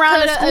walking around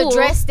the school.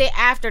 Addressed it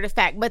after the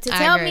fact. But to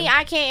tell me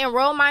I can't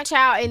enroll my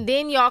child and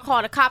then y'all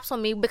call the cops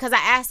on me because I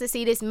asked to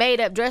see this made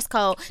up dress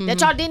code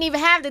that y'all didn't even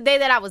have the day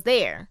that I was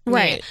there.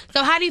 Right. Yeah.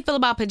 So how do you feel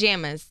about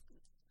pajamas?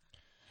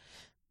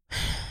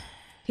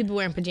 People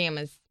wearing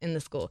pajamas in the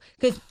school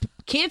because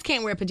kids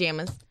can't wear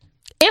pajamas.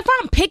 If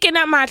I'm picking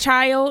up my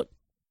child,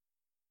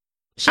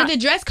 should the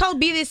dress code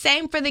be the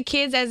same for the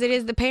kids as it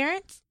is the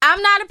parents?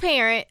 I'm not a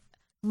parent,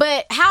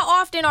 but how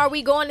often are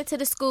we going into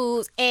the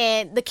schools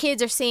and the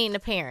kids are seeing the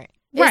parent?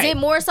 Is it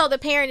more so the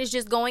parent is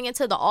just going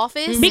into the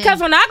office?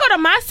 Because when I go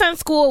to my son's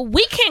school,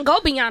 we can't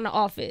go beyond the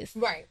office.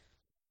 Right.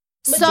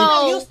 But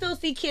so you'll still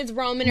see kids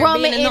roaming in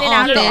and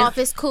out of the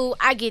office. Cool,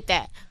 I get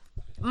that.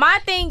 My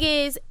thing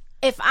is,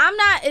 if I'm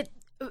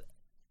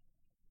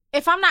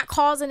not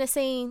causing a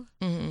scene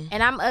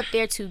and I'm up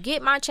there to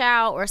get my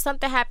child or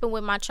something happened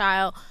with my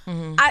child,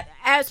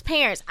 as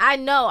parents,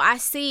 I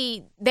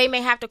see they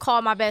may have to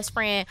call my best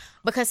friend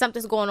because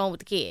something's going on with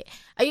the kid.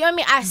 You know what I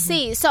mean? I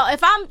see. So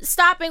if I'm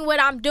stopping what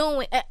I'm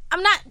doing,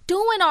 I'm not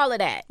doing all of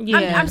that.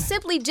 Yeah. I'm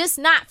simply just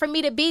not for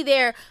me to be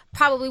there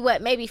probably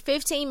maybe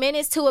 15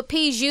 minutes to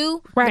appease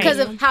you because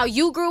of how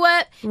you grew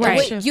up and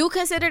what you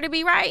consider to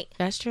be right.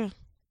 That's true.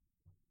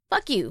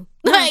 Fuck you.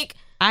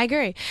 I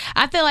agree.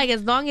 I feel like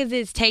as long as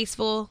it's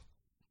tasteful,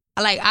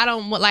 like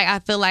I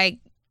feel like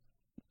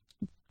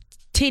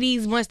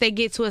titties once they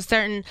get to a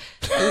certain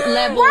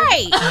level,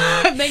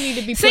 they need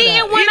to be put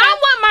and up. When I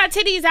want my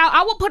titties out,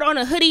 I will put on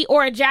a hoodie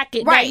or a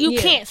jacket that you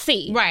can't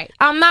see. Right.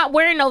 I'm not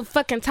wearing no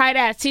fucking tight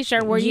ass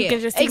t-shirt where you can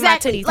just see my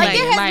titties.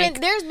 Like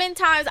there's been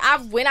times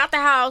I've went out the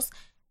house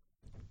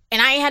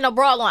and I ain't had no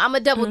bra on. I'm a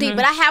double D,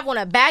 but I have on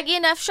a baggy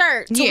enough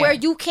shirt to where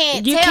you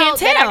can't tell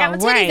that I got my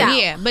titties out.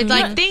 Yeah, but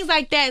like things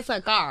like that, it's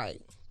like, all right.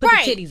 Put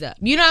the titties up.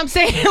 You know what I'm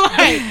saying? You know what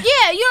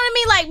I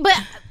mean? Like,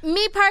 but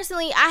me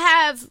personally, I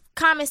have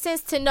common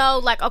sense to know,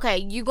 like, okay,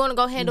 you're going to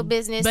go handle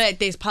business. But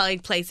there's probably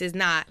places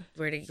not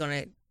where they're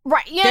going to.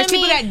 Right. You know there's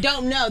people that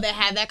don't know that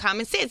have that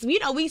common sense. You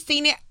know, we've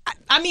seen it.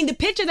 I mean, the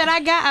picture that I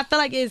got, I feel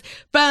like is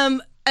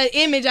from an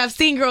image I've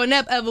seen growing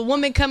up of a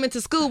woman coming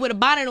to school with a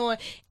bonnet on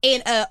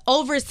and a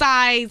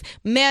oversized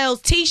male's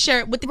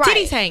t-shirt with the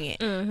titties hanging.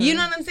 You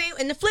know what I'm saying?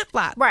 And the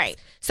flip-flop. Right.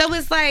 So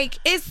it's like,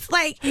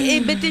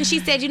 but then she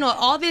said, you know,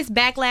 all this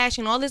backlash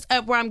and all this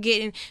uproar I'm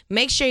getting,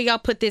 make sure y'all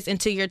put this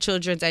into your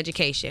children's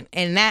education.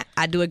 And that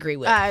I do agree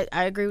with. I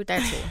agree with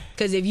that too.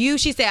 Because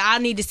she said, I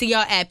need to see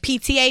y'all at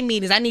PTA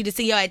meetings. I need to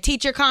see y'all at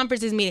teacher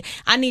conferences meetings.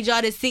 I need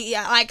y'all to see,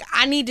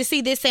 I need to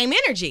see this same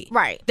energy.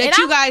 Right. That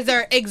you guys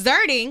are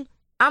exerting.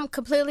 I'm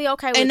completely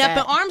okay with and that. And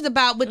up in arms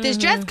about with this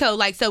dress code.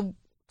 Like, so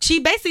she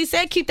basically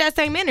said, keep that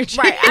same energy.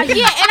 Right.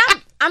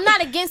 And I'm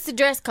not against the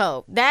dress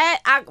code.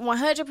 That I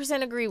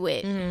 100% agree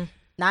with.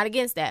 Not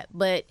against that.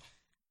 But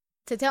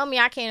to tell me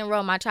I can't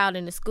enroll my child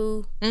into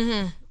school,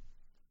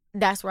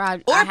 that's where I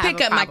have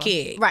pick a up my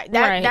kid. Right.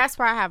 That's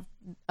where I have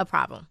a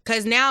problem.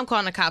 Because now I'm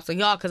calling the cops on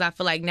y'all because I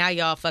feel like now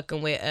y'all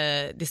fucking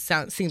with,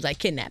 seems like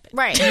kidnapping.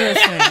 Right.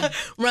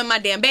 Run my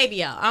damn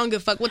baby out. I don't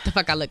give a fuck what the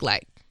fuck I look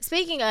like.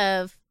 Speaking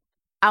of,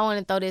 I want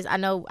to throw this. I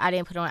know I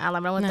didn't put it on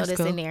outline, but I want to throw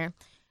this in there.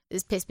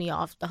 This pissed me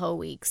off the whole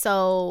week.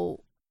 So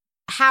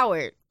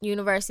Howard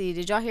University,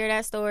 did y'all hear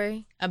that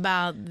story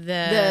about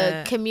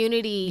the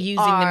community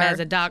using them as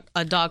a dog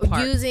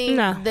park? Using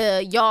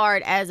the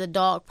yard as a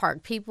dog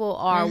park. People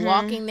are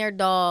walking their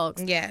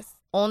dogs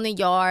on the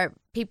yard.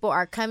 People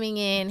are coming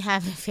in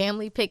having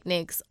family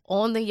picnics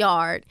on the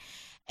yard.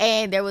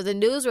 And there was a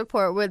news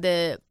report where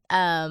the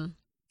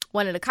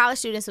one of the college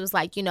students was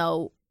like, you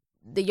know,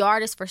 the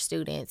yard is for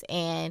students,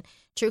 and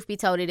truth be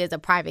told, it is a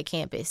private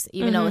campus.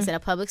 Even though it's in a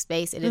public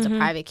space, it is a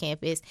private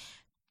campus.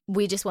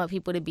 We just want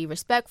people to be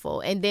respectful.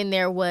 And then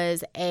there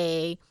was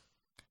a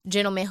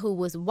gentleman who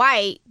was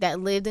white that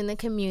lived in the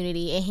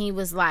community, and he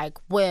was like,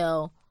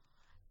 well,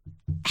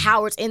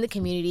 Howard's in the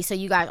community, so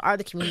you guys are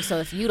the community. So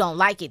if you don't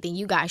like it, then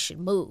you guys should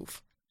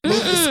move to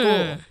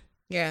school.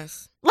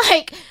 Yes.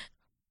 Like,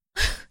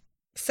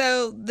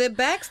 So the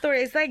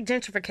backstory is like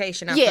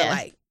gentrification, I feel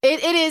like.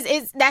 It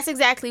is. That's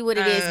exactly what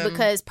it is,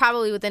 because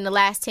probably within the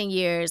last 10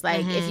 years,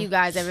 like if you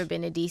guys ever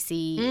been to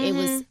DC, it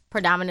was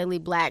predominantly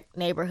black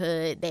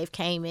neighborhood. They've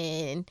came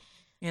in.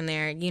 And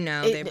they're,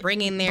 they're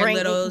bringing their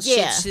little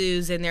shih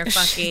tzus and they're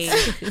fucking,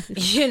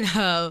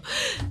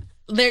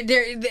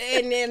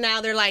 and now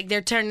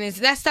they're turning this.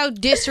 That's so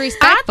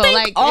disrespectful.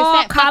 I think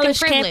all college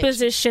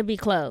campuses should be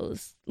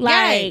closed.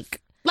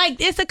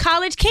 Like, it's a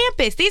college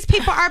campus. These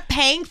people are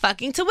paying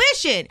fucking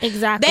tuition.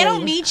 Exactly. They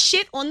don't need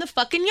shit on the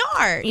fucking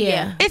yard.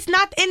 Yeah. It's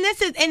not, and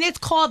it's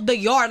called the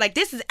yard. Like,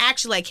 this is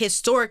actually, like,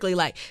 historically,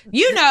 like,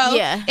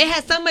 it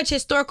has so much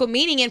historical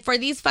meaning. And for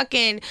these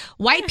fucking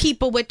white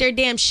people with their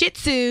damn shih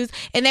tzus,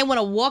 and they want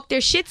to walk their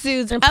shih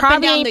tzus and up probably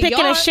and down ain't the picking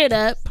yard. a shit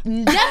up.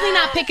 Definitely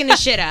not picking the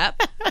shit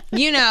up.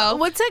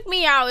 What took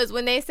me out is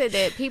when they said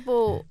that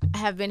people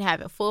have been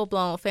having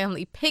full-blown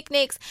family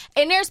picnics,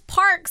 and there's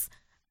parks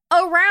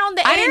around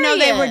the area. I didn't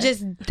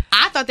know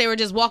I thought they were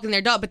just walking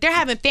their dog, but they're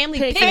having family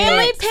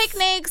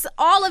picnics,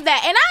 all of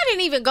that. And I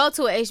didn't even go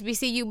to a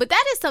HBCU, but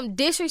that is some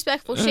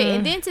disrespectful shit.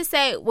 And then to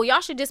say, well,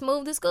 y'all should just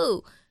move to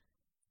school.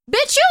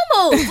 Bitch, you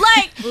move.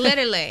 Like,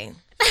 literally.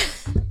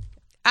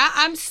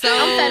 I'm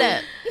fed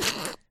up.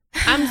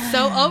 I'm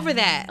so over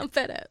that. I'm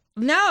fed up.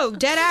 No,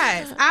 dead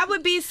ass. I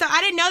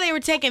didn't know they were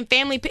taking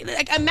family picnics.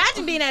 Like,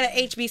 imagine being at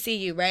an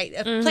HBCU, right?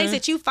 A place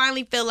that you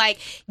finally feel like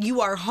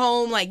you are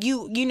home, like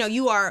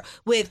you are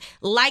with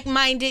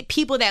like-minded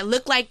people that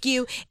look like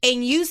you,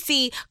 and you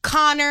see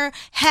Connor,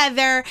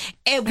 Heather,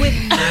 and with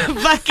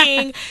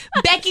fucking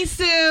Becky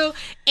Sue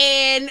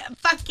and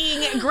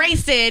fucking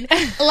Grayson,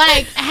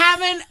 like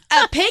having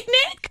a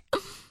picnic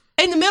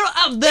in the middle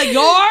of the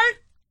yard.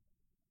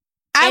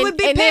 I would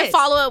be pissed. And then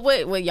follow up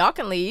with, well, y'all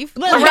can leave.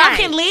 Well, y'all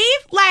can leave?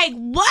 Like,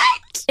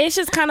 what? It's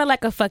just kind of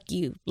like a fuck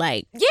you.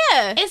 Like,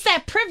 yeah. It's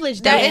that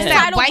privilege, though. It's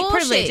that white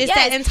privilege. It's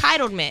that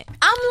entitlement.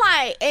 I'm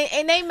like,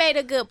 and they made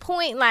a good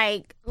point.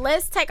 Like,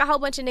 let's take a whole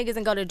bunch of niggas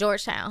and go to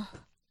Georgetown.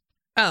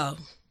 Oh.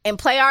 And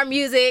play our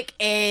music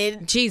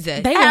and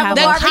Jesus. They have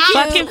the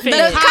cops.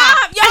 The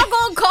cops. Y'all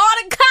gonna call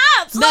the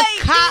cops. The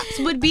cops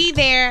would be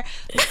there.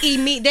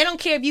 They don't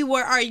care if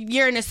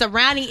you're in a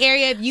surrounding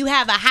area. If you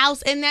have a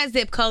house in that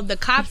zip code, the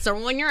cops are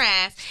on your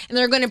ass, and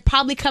they're going to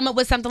probably come up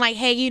with something like,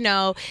 "Hey,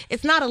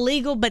 it's not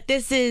illegal, but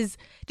this is."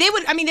 They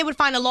would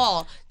find a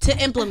law to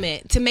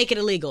implement to make it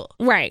illegal,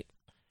 right?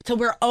 So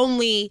where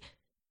only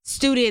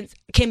students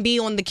can be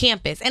on the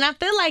campus, and I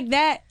feel like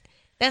that.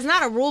 That's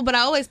not a rule, but I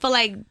always feel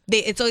like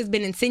it's always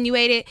been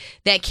insinuated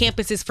that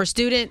campus is for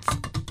students.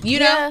 You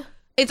know?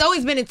 It's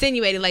always been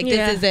insinuated like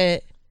this is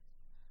it.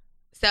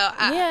 So,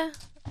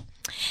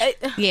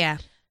 yeah.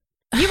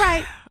 You're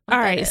right. All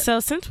right. So,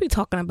 since we're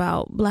talking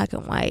about black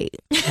and white,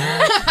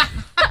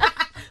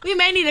 we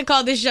may need to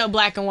call this show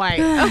Black and White.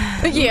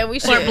 Yeah, we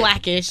should. Or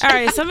Blackish. All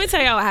right. So, let me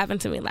tell y'all what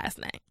happened to me last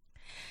night.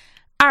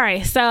 All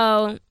right.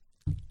 So,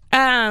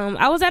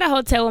 I was at a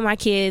hotel with my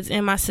kids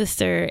and my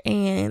sister,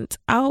 and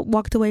I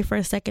walked away for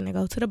a second to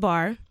go to the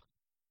bar.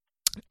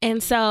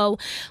 And so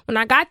when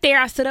I got there,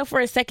 I stood up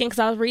for a second because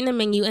I was reading the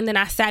menu, and then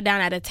I sat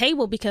down at a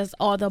table because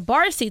all the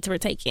bar seats were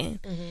taken.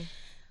 Mm-hmm.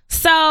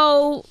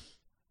 So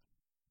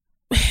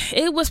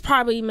it was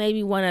probably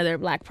maybe one other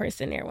black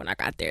person there when I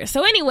got there.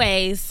 So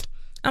anyways,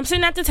 I'm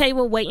sitting at the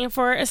table waiting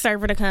for a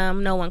server to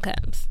come. No one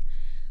comes.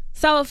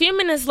 So a few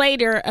minutes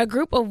later, a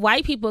group of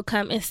white people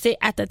come and sit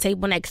at the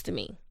table next to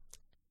me.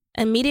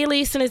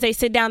 Immediately, as soon as they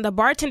sit down, the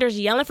bartender's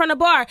yelling from the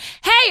bar,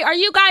 "Hey, are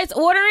you guys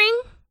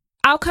ordering?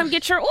 I'll come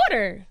get your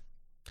order."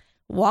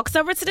 Walks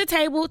over to the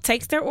table,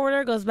 takes their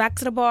order, goes back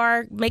to the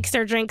bar, makes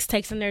their drinks,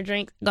 takes them their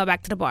drink, go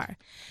back to the bar.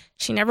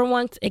 She never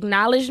once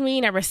acknowledged me,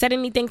 never said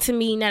anything to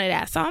me, none of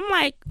that. So I'm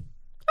like,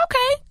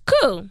 okay,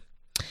 cool.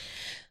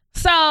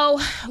 So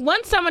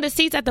once some of the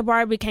seats at the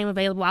bar became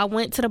available, I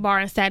went to the bar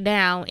and sat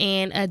down,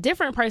 and a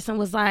different person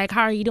was like,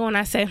 "How are you doing?"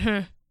 I said,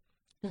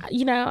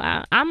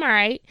 I'm all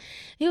right.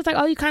 He was like,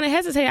 "Oh, you kind of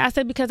hesitated." I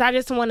said, "Because I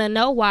just want to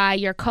know why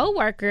your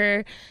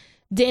coworker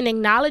didn't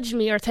acknowledge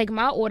me or take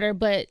my order,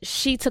 but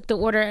she took the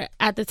order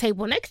at the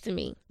table next to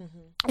me." Mm-hmm.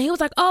 And he was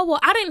like, "Oh,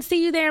 well, I didn't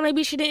see you there.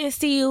 Maybe she didn't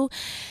see you."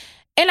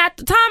 And at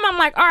the time, I'm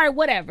like, all right,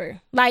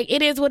 whatever. Like,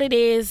 it is what it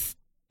is.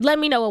 Let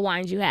me know what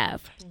wines you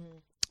have.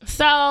 Mm-hmm.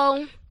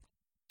 So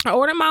I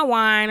ordered my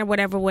wine or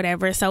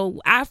whatever.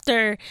 So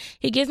after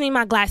he gives me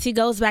my glass, he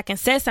goes back and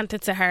says something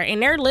to her.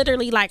 And they're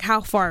literally like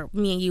how far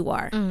me and you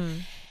are. Mm-hmm.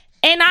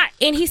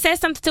 And he says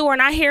something to her,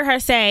 and I hear her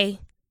say,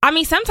 "I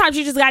mean, sometimes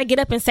you just got to get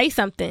up and say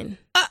something."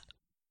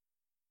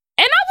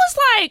 And I was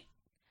like,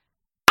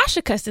 I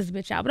should cuss this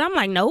bitch out. But I'm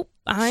like, nope,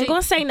 I ain't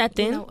going to say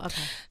nothing. No,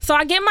 okay. So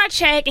I get my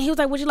check, and he was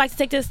like, "Would you like to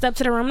take this up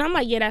to the room?" And I'm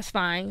like, "Yeah, that's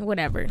fine,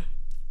 whatever."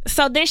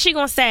 So then she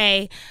going to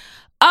say,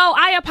 "Oh,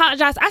 I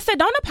apologize." I said,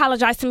 "Don't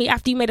apologize to me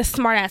after you made a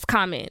smart ass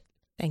comment."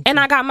 Thank you. And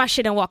I got my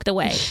shit and walked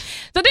away. So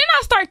then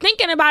I start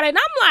thinking about it, and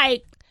I'm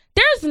like,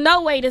 there's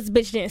no way this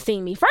bitch didn't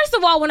see me. First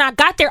of all, when I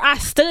got there, I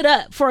stood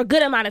up for a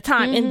good amount of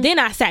time, mm-hmm. and then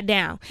I sat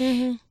down.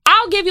 Mm-hmm.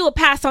 I'll give you a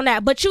pass on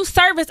that, but you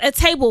service a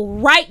table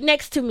right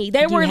next to me.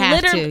 They were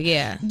literally,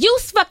 you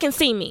fucking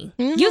see me.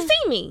 Mm-hmm. You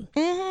see me.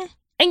 Mm-hmm.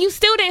 and you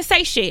still didn't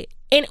say shit.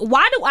 And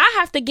why do I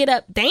have to get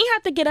up? They ain't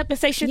have to get up and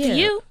say shit to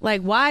you.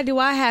 Like, why do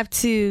I have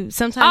to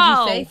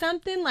sometimes you say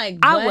something? Like,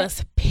 what? I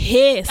was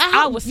pissed.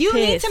 You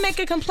need to make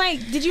a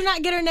complaint. Did you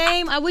not get her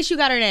name? I wish you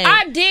got her name.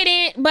 I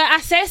didn't, but I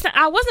said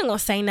I wasn't going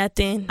to say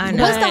nothing. I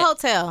know. What's the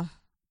hotel?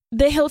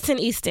 The Hilton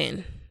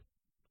Easton.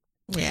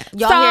 Yeah.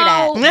 Y'all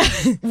hear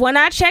that? When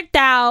I checked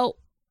out,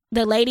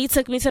 the lady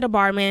took me to the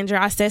bar manager.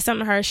 I said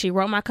something to her. She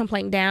wrote my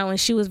complaint down, and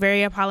she was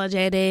very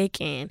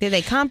apologetic. And did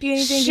they comp you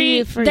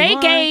anything? They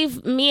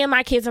gave me and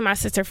my kids and my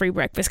sister free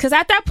breakfast. Because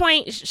at that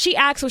point, she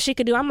asked what she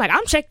could do. I'm like,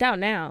 I'm checked out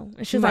now.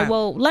 And she was like,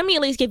 well, let me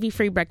at least give you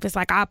free breakfast.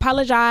 Like, I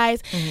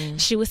apologize. Mm-hmm.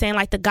 She was saying,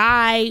 like, the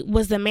guy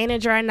was the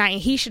manager at night,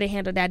 and he should have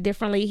handled that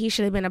differently. He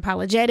should have been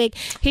apologetic.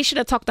 He should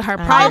have talked to her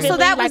privately. Oh, so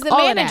that was like, the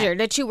manager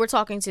that you were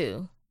talking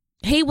to?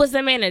 He was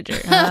the manager.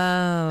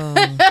 Oh.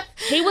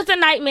 He was the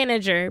night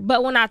manager.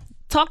 But when I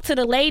talked to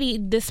the lady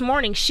this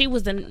morning, she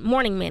was the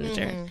morning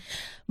manager. Mm-hmm.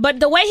 But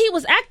the way he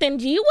was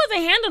acting, you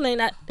wasn't handling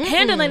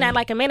that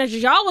like a manager.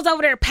 Y'all was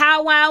over there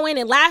powwowing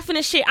and laughing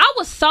and shit. I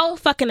was so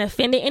fucking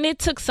offended, and it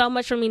took so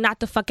much for me not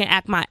to fucking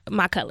act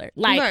my color.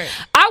 Like,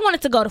 I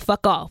wanted to go the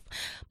fuck off.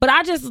 But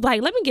I just was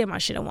like, let me get my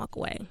shit and walk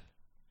away.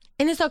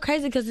 And it's so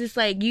crazy because it's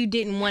like you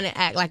didn't want to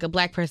act like a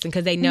black person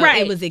because they know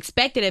it was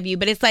expected of you.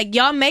 But it's like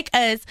y'all make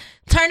us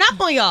turn up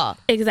on y'all.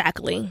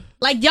 Exactly.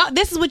 Like, y'all,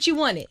 this is what you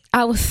wanted.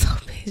 I was so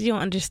pissed. You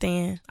don't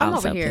understand. I'm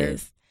over so here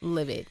pissed.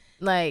 Livid.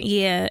 Like,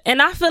 yeah.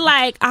 And I feel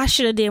like I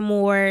should have did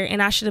more,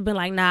 and I should have been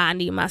like, nah, I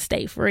need my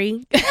stay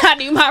free. I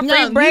need my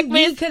free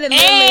breakfast. You could have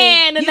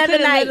and another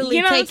night.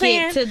 You know what I'm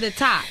saying? It to the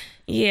top.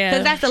 Yeah.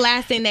 Because that's the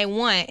last thing they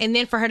want. And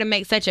then for her to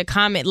make such a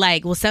comment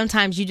like, well,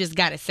 sometimes you just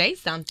got to say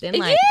something.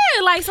 Like,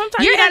 yeah, like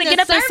sometimes you got to get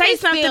up and say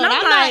something. I'm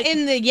like, not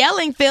in the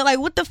yelling field. Like,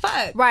 what the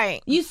fuck?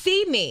 Right. You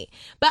see me.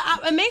 But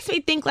it makes me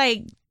think,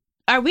 like,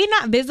 are we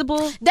not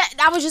visible? That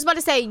I was just about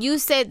to say, you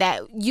said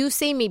that you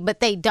see me, but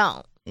they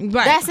don't.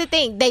 Right. That's the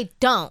thing. They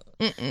don't.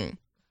 Mm-mm.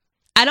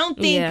 I don't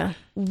think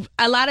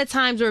a lot of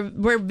times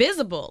we're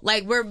visible.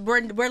 Like we're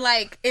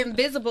like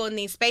invisible in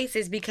these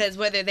spaces because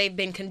whether they've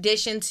been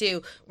conditioned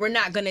to we're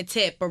not going to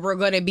tip or we're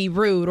going to be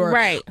rude or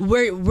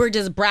we're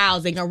just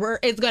browsing or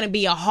it's going to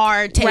be a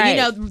hard tip. You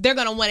know, they're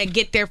going to want to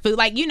get their food.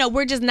 Like, you know,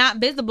 we're just not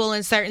visible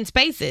in certain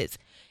spaces.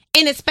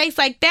 In a space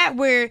like that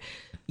where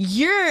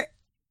you're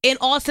in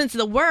all sense of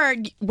the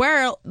word,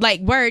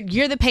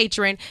 you're the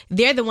patron.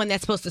 They're the one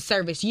that's supposed to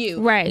service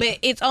you. Right. But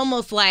it's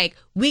almost like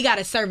we got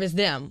to service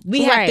them.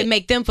 We have to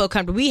make them feel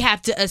comfortable. We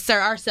have to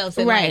assert ourselves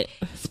and like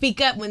speak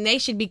up when they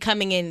should be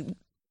coming in,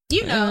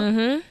 you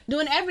know,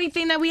 doing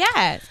everything that we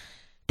ask.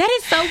 That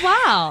is so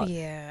wild.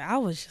 Yeah, I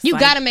was just you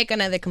got to make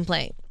another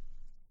complaint.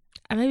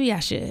 Maybe I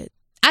should.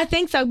 I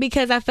think so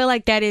because I feel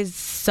like that is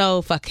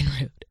so fucking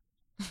rude.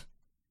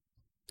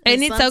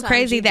 And it's so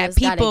crazy that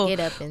people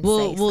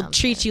will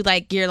treat you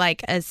like you're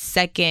like a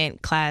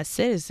second class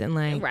citizen.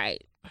 Like,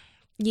 right.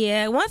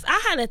 Yeah. Once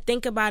I had to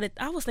think about it,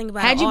 I was thinking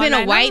about had it you all been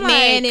night, a white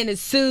man in a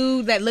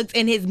suit that looks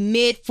in his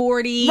mid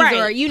 40s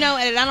or, you know,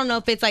 and I don't know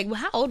if it's like, well,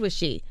 how old was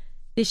she?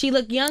 Did she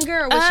look younger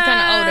or was she kind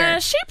of older?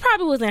 She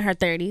probably was in her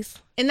 30s.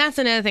 And that's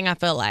another thing I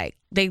feel like.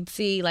 They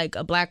see like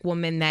a black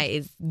woman that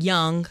is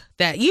young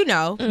that, you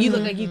know, you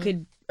look like you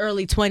could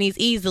early 20s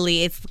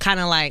easily. It's kind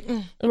of like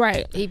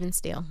right. Even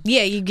still,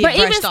 yeah, you get. But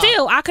brushed even off.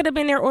 still, I could have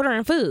been there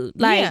ordering food.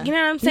 Like, you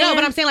know what I'm saying? No,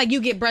 but I'm saying like you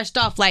get brushed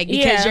off, like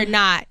because you're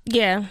not.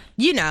 Yeah,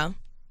 you know,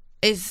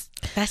 that's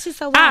just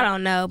so wild. I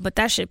don't know, but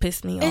that shit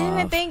pissed me off. And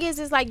the thing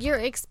is like you're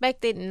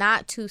expected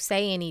not to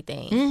say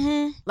anything.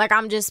 Mm-hmm. Like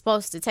I'm just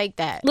supposed to take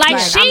that. Like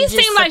she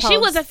seemed like she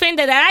was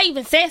offended that I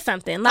even said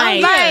something.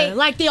 Like,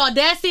 like the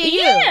audacity of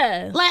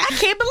you. Like I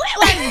can't believe.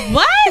 Like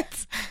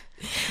what?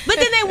 But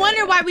then they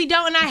wonder why we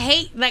don't, and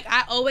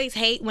I always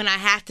hate when I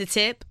have to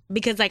tip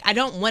because like I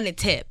don't want to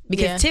tip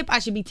because I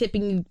should be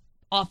tipping you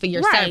off of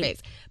your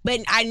service, but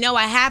I know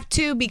I have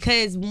to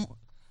because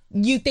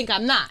you think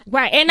I'm not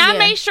right. And I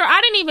made sure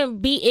I didn't even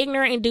be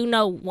ignorant and do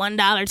no $1,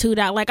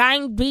 $2. Like I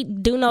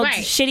ain't do no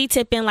shitty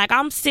tipping. Like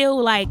I'm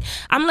still like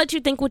I'm gonna let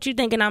you think what you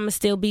think, and I'm gonna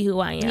still be who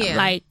I am. Yeah.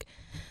 Like.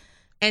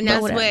 And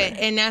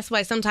that's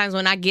why sometimes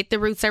when I get the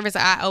root service,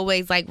 I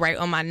always like write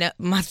on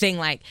my thing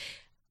like.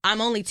 I'm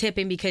only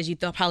tipping because you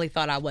probably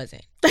thought I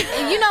wasn't.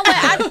 You know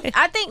what?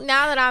 I think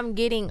now that I'm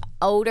getting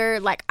older,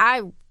 like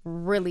I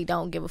really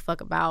don't give a fuck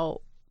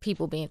about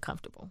people being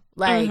comfortable.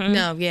 Like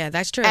no, yeah,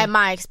 that's true. At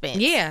my expense.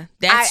 Yeah,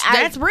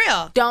 that's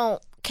real.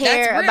 Don't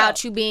care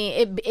about you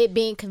being it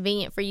being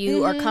convenient for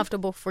you or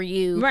comfortable for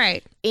you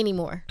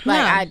anymore. Like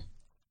I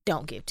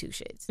don't give two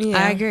shits. Yeah.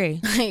 I agree.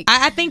 Like,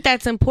 I think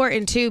that's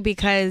important too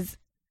because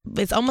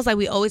it's almost like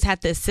we always have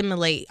to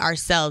assimilate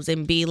ourselves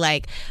and be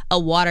like a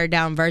watered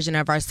down version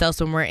of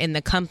ourselves when we're in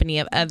the company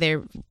of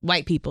other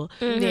white people.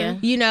 Mm-hmm. Yeah.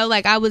 You know,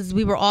 like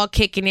we were all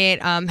kicking it,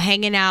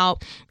 hanging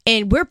out,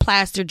 and we're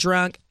plaster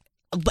drunk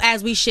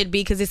as we should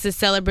be because it's a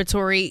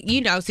celebratory, you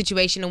know,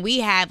 situation. And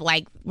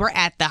we're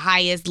at the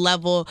highest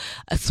level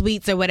of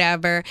suites or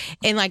whatever.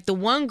 And like the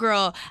one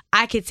girl,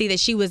 I could see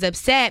that she was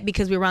upset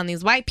because we were around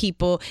these white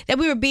people that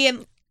we were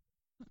being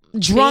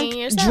drunk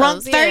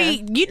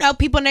 30, you know,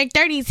 people in their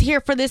 30s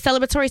here for this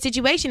celebratory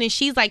situation, and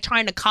she's like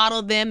trying to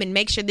coddle them and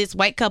make sure this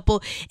white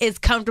couple is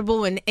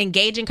comfortable and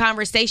engage in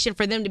conversation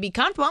for them to be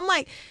comfortable. I'm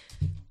like,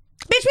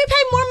 bitch, we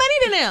pay more money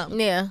than them.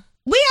 Yeah.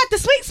 We at the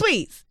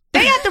sweets.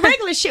 They at the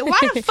regular shit. Why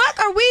the fuck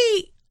are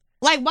we,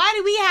 like, why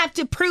do we have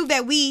to prove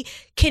that we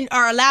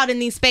are allowed in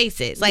these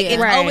spaces? Like,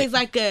 it's always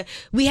like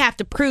we have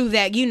to prove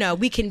that, you know,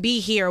 we can be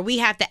here, or we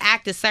have to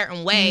act a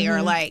certain way,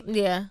 or like,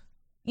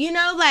 you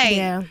know, like.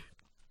 Yeah.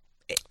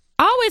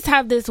 I always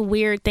have this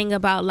weird thing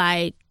about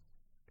like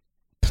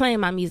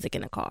playing my music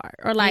in the car,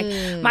 or like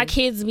my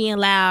kids being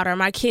loud, or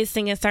my kids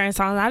singing certain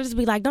songs. I just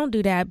be like, don't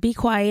do that. Be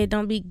quiet.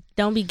 Don't be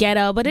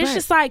ghetto. But it's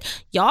just like,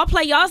 y'all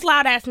play y'all's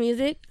loud ass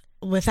music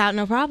without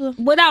no problem.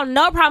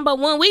 But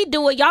when we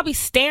do it, y'all be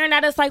staring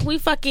at us like we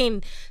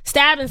fucking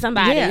stabbing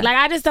somebody. Yeah. Like,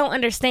 I just don't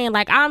understand.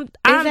 Like, is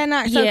that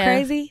not so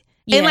crazy?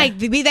 Yeah. And like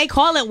they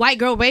call it white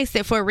girl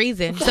wasted for a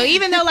reason. So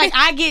even though like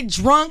I get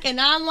drunk and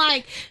I'm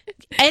like,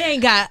 it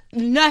ain't got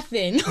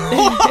nothing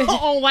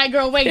on white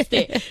girl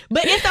wasted,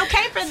 but it's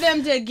okay for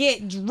them to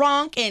get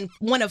drunk and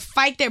want to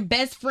fight their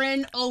best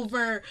friend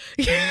over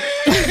over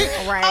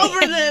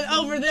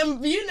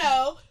them, you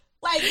know,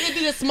 like it'd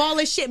be the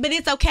smallest shit, but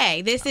it's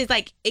okay. This is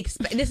like this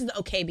is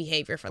okay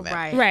behavior for them,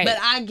 right? But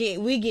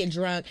we get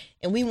drunk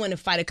and we want to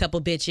fight a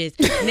couple bitches.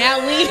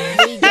 Now we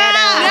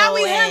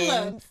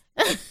hoodlums.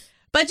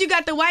 But you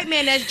got the white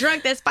man that's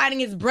drunk that's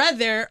fighting his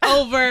brother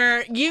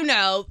over, you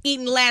know,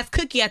 eating the last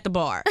cookie at the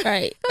bar.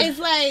 Right. It's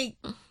like,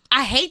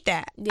 I hate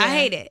that. Yeah. I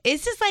hate it.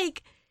 It's just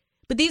like,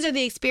 but these are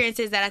the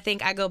experiences that I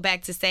think I go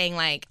back to saying,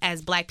 like,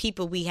 as Black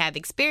people, we have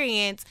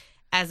experience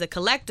as a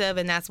collective.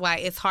 And that's why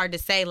it's hard to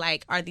say,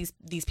 like, are these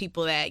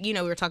people that, you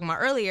know, we were talking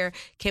about earlier,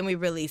 can we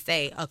really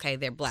say, okay,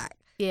 they're Black?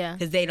 Yeah.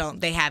 Because they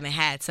haven't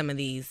had some of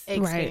these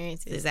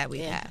experiences that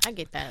we have. I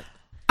get that.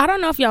 I don't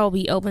know if y'all will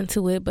be open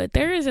to it, but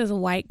there is this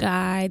white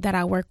guy that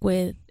I work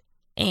with,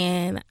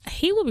 and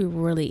he would be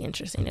really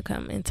interesting to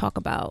come and talk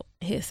about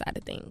his side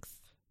of things.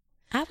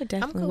 I would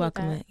definitely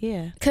welcome it.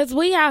 Yeah, because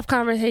we have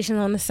conversations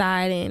on the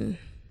side, and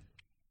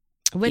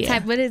what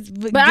type? What is?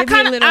 But I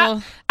kind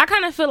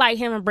of feel like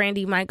him and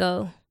Brandy might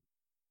go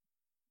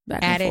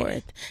back and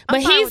forth.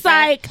 But he's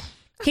like.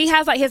 He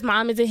has, like, his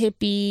mom is a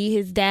hippie,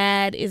 his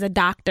dad is a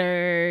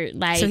doctor,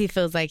 like, so he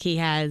feels like he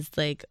has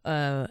like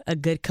a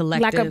good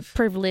collective, like a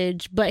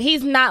privilege, but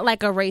he's not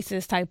like a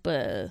racist type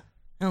of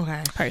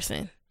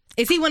person.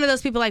 Is he one of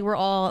those people like we're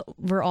all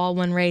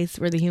one race,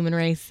 we're the human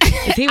race?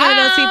 Is he one of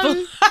those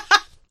people? I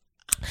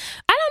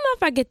don't know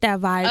if I get that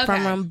vibe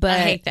from him, but I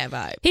hate that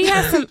vibe. He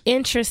has some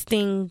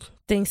interesting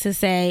things to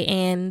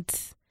say,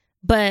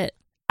 but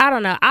I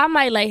don't know. I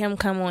might let him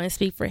come on and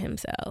speak for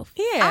himself.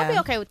 Yeah, I'll be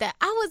okay with that.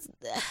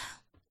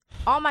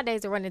 All my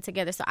days are running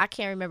together, so I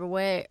can't remember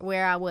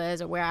where I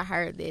was or where I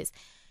heard this.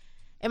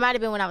 It might have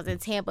been when I was in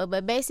Tampa,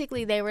 but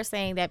basically they were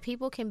saying that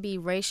people can be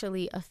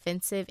racially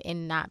offensive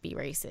and not be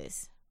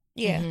racist.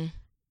 Yeah.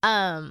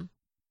 Mm-hmm.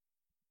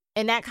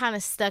 And that kind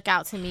of stuck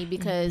out to me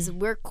because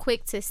we're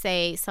quick to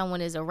say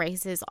someone is a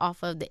racist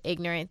off of the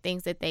ignorant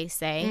things that they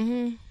say.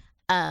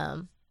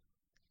 Mm-hmm.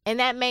 And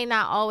that may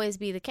not always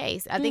be the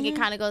case. I think it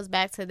kind of goes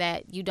back to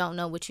that you don't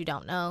know what you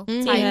don't know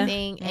type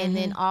thing. And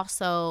then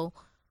also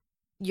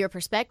your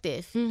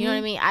perspective. You know what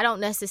I mean? I don't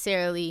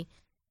necessarily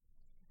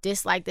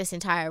dislike this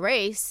entire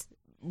race.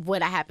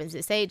 What I happen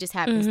to say just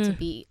happens to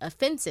be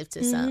offensive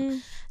to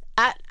some.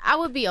 I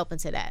would be open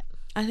to that.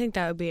 I think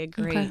that would be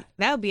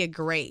a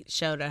great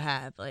show to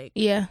have. Like,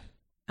 yeah,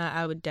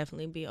 I would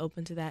definitely be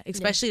open to that,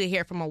 especially to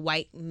hear from a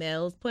white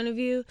male's point of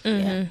view.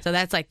 Yeah. So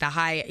that's like the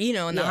high, you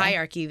know, in the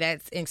hierarchy.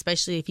 That's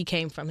especially if he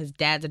came from his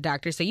dad's a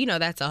doctor. So you know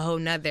that's a whole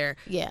nother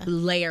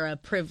layer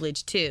of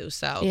privilege too.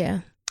 So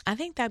yeah. I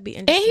think that'd be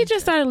interesting. And he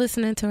just started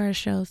listening to our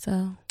show,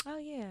 so. Oh,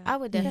 yeah. I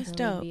would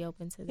definitely be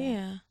open to that.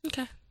 Yeah.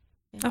 Okay.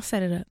 Yeah. I'll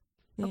set it up.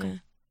 Okay.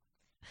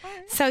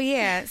 So,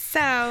 yeah. So,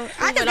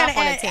 I just got to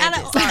add.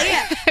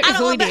 I'm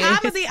going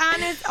to be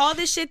honest. All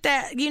this shit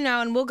that, you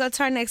know, and we'll go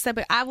to our next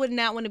subject. I would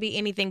not want to be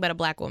anything but a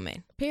Black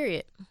woman.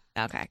 Period.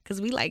 Okay.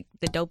 Because we like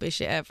the dopest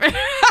shit ever.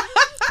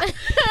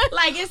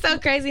 Like, it's so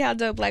crazy how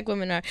dope Black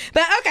women are.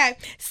 But okay,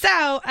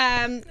 so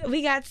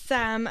we got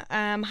some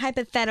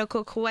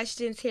hypothetical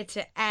questions here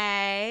to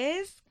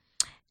ask.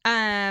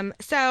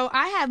 So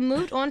I have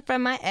moved on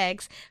from my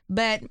ex,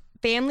 but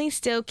family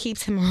still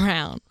keeps him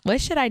around.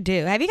 What should I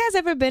do? Have you guys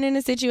ever been in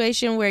a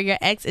situation where your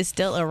ex is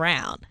still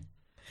around?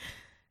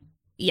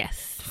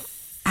 Yes.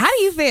 How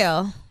do you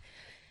feel?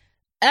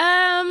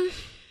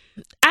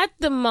 At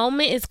the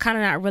moment, it's kind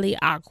of not really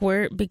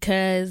awkward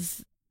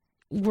because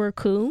we're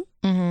cool.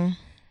 Mm-hmm.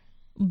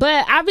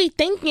 But I be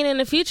thinking in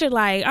the future,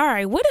 like, all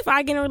right, what if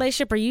I get in a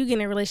relationship or you get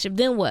in a relationship?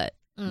 Then what?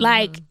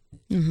 Like,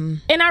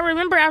 and I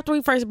remember after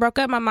we first broke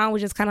up, my mom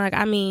was just kind of like,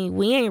 I mean,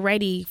 we ain't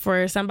ready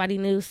for somebody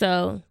new,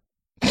 so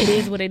it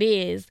is what it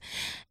is.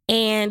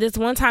 And this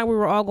one time we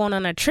were all going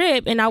on a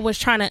trip and I was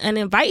trying to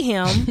uninvite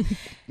him.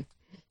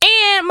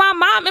 And my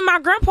mom and my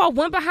grandpa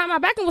went behind my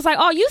back and was like,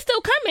 oh, you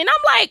still coming?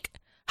 I'm like,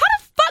 how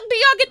the fuck do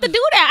y'all get to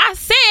do that? I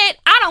said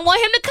I don't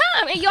want him to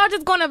come and y'all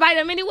just gonna invite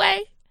him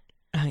anyway.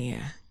 Oh,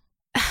 yeah.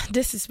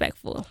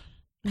 disrespectful.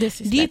 Do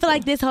you feel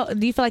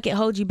like it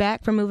holds you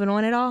back from moving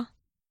on at all?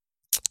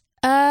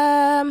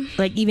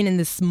 Like even in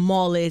the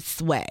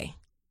smallest way.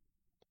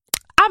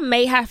 I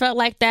may have felt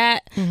like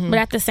that, but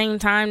at the same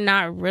time,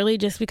 not really,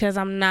 just because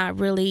I'm not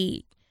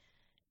really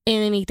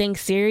in anything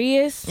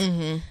serious.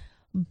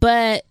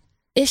 But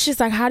it's just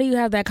like, how do you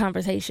have that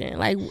conversation?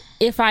 Like,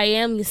 if I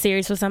am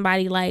serious with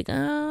somebody, like, you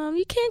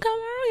can't come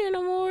around here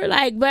no more.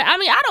 Like, but I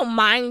mean, I don't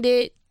mind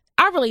it.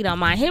 I really don't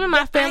mind. Him and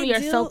my family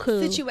are so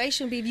cool.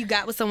 Situation would be if you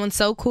got with someone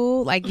so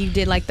cool, like you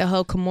did like the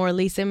whole Kimora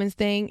Lee Simmons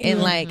thing,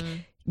 and like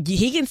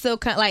he can still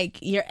like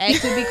your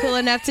ex would be cool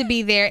enough to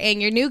be there,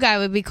 and your new guy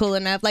would be cool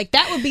enough. Like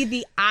that would be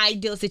the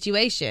ideal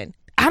situation.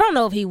 I don't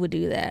know if he would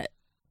do that.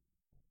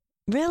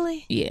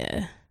 Really?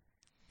 Yeah.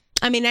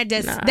 I mean,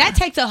 that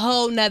takes a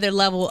whole nother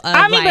level of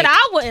but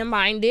I wouldn't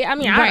mind it. I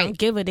mean, I don't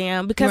give a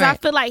damn because I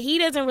feel like he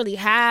doesn't really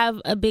have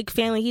a big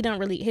family.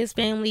 His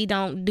family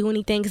don't do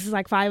anything because it's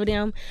like 5 of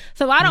them.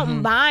 So I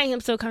don't mind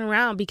him still coming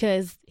around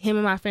because him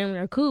and my family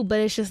are cool. But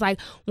it's just like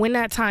when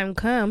that time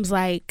comes,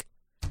 like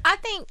I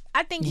think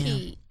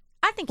he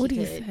what do could.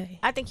 you say?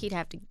 I think he'd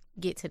have to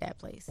get to that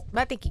place,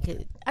 but I think he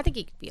could. I think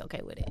he could be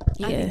okay with it.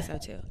 Yeah. I think so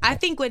too. I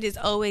think what is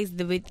always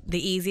the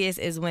easiest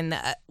is when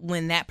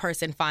that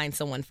person finds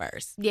someone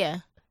first. Yeah,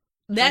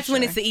 that's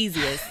when it's the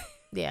easiest.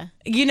 Yeah,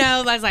 you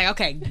know, I was like,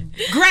 okay,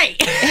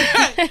 great.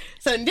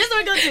 So this is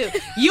what we're gonna do.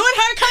 You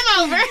and her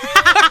come over.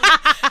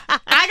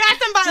 I got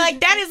somebody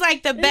like that is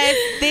like the best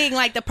thing.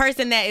 Like the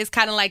person that is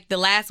kind of like the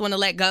last one to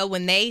let go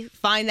when they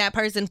find that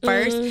person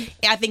first.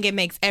 I think it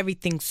makes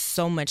everything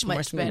so much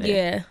more smooth.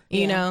 Yeah,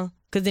 you know,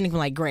 because then you can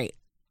like, great.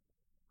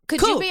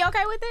 Could you be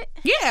okay with it?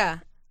 Yeah.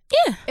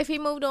 If he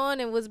moved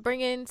on and was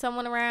bringing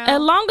someone around, as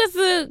long as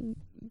the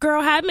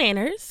girl had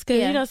manners,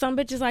 because you know some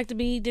bitches like to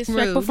be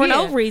disrespectful for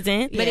no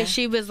reason. But if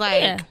she was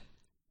like,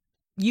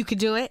 you could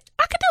do it,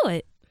 I could do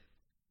it.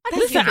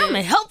 Listen, I'm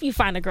gonna help you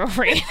find a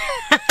girlfriend.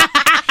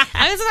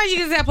 I mean, sometimes you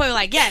get to that point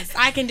like, yes,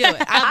 I can do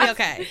it. I'll be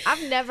okay.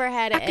 I've never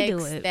had an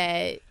ex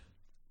that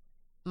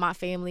my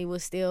family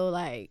was still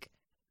like,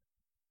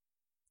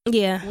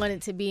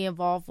 wanted to be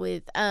involved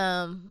with.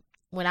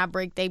 When I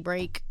break, they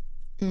break.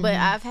 But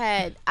I've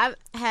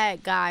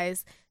had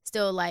guys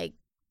still like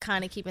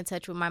kind of keep in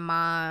touch with my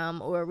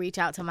mom or reach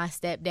out to my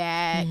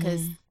stepdad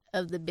because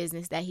of the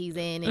business that he's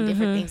in and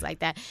different things like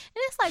that. And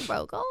it's like,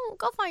 bro, go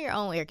find your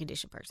own air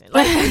conditioned person.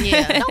 Like,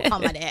 don't call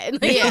my dad. You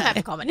don't have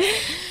to call my dad.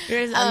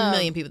 There's a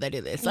million people that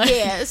do this.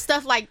 Yeah,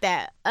 stuff like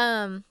that.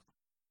 I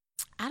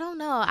don't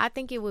know. I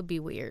think it would be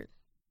weird.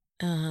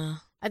 I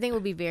think it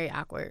would be very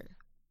awkward.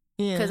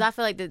 Yeah, because I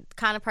feel like the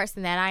kind of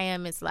person that I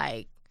am is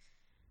like,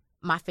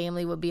 my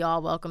family would be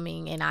all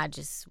welcoming and I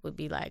just would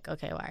be like,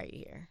 okay, why are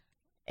you here?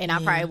 And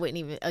I probably wouldn't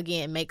even,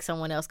 again, make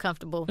someone else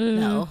comfortable.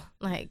 No.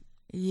 Like,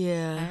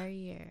 why are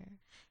you here?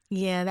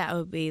 Yeah, that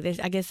would be.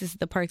 I guess this is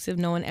the perks of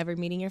no one ever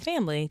meeting your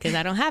family because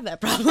I don't have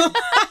that problem.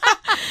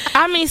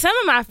 I mean, some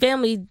of my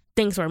family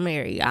thinks we're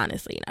married,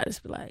 honestly. And I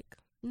just be like,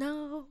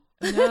 no.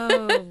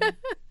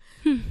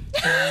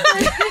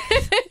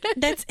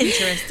 That's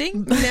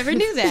interesting. Never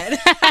knew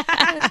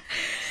that.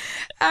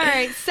 All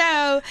right.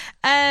 So,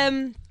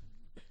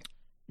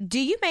 do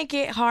you make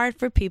it hard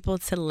for people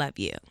to love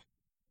you?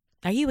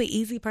 Are you an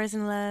easy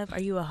person to love?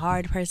 Are you a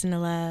hard person to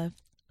love?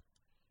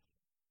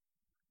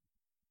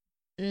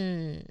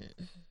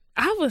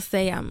 I would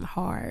say I'm a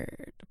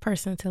hard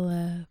person to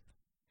love.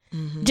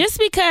 Just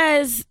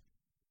because,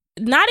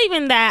 not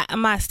even that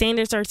my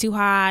standards are too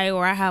high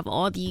or I have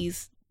all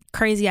these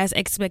crazy ass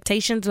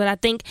expectations, but I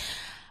think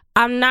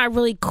I'm not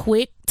really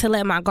quick to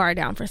let my guard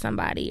down for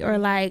somebody. Or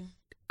like,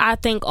 I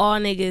think all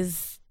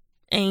niggas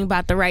ain't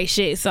about the right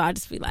shit, so I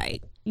just be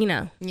like, you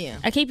know,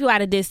 I keep you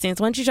at a distance.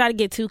 Once you try to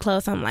get too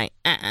close, I'm like,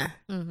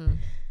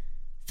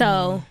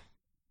 So,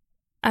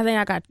 I think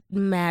I got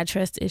mad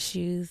trust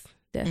issues,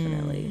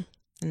 definitely.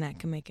 And that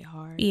can make it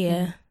hard.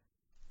 Yeah.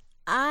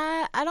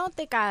 I don't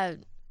think I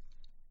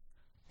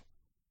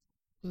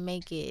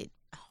make it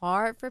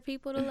hard for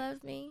people to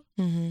love me.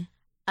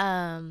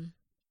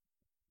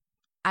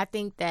 I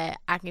think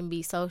that I can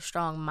be so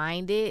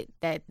strong-minded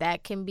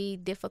that can be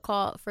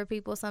difficult for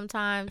people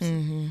sometimes.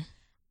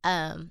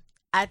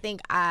 I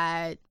think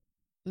I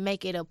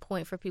make it a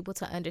point for people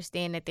to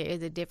understand that there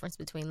is a difference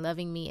between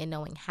loving me and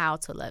knowing how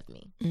to love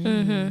me.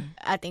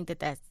 I think that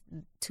that's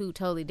two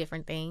totally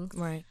different things.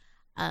 Right.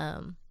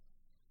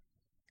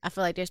 I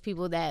feel like there's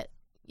people that,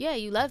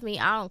 you love me.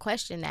 I don't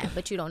question that,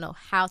 but you don't know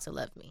how to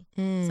love me.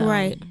 So,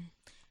 right.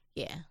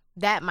 Yeah.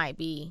 That might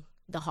be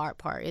the hard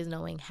part, is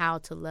knowing how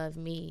to love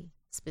me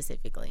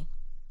specifically.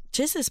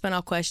 Just a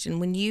spin-off question.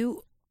 When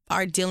you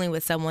are dealing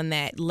with someone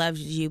that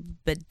loves you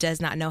but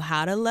does not know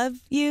how to love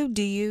you,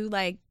 do you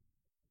like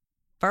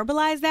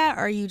verbalize that,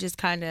 or you just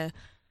kind of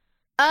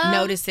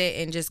notice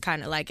it and just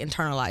kind of like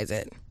internalize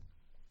it?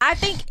 I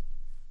think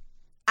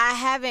I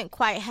haven't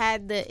quite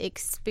had the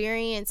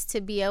experience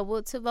to be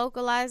able to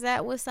vocalize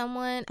that with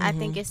someone. I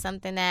think it's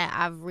something that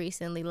I've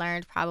recently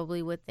learned,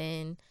 probably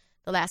within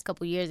the last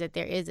couple years, that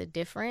there is a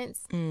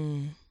difference.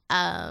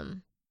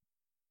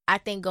 I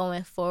think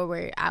going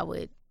forward, I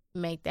would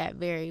make that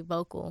very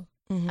vocal.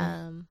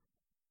 Mm-hmm.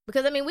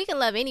 Because, I mean, we can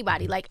love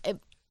anybody. Like,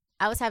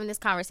 I was having this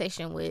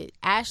conversation with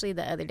Ashley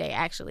the other day,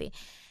 actually.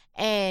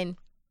 And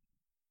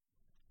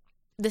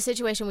the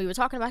situation we were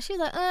talking about, she was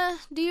like,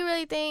 do you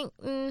really think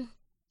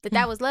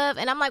that was love?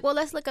 And I'm like, well,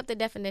 let's look up the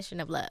definition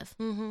of love.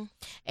 Mm-hmm.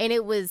 And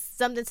it was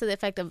something to the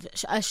effect of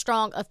a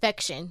strong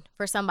affection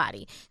for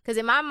somebody. Because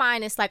in my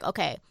mind, it's like,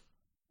 okay,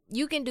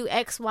 you can do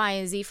X, Y,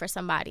 and Z for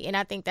somebody. And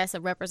I think that's a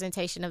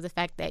representation of the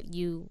fact that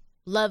you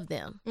love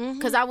them.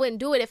 Because I wouldn't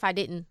do it if I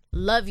didn't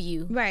love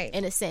you, right,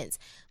 in a sense.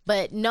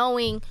 But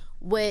knowing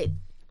what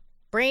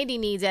Brandy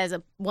needs as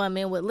a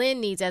woman, what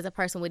Lynn needs as a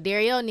person, what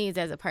Dario needs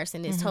as a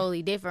person is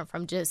totally different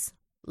from just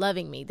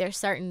loving me. There's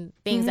certain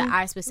things that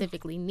I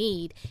specifically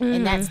need,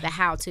 and that's the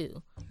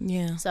how-to.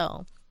 Yeah.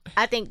 So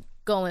I think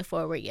going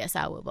forward, yes,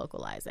 I will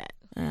vocalize that.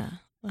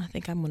 I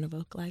think I'm going to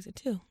vocalize it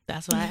too.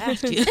 That's why I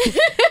asked you.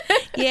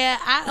 Yeah,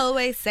 I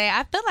always say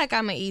I feel like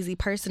I'm an easy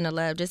person to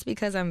love just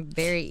because I'm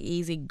very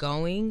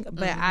easygoing,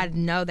 but I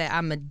know that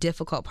I'm a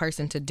difficult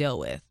person to deal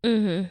with.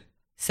 Mm-hmm.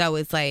 So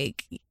it's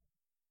like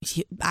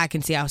I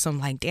can see how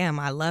someone's like, damn,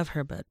 I love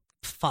her, but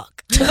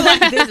fuck.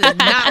 Like, this is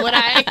not what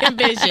I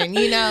envision,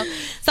 you know?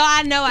 So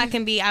I know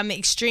I'm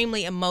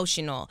extremely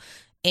emotional,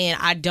 and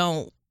I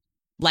don't,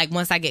 like,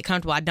 once I get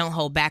comfortable, I don't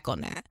hold back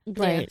on that.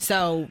 Right.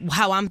 So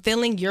how I'm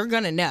feeling, you're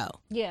going to know.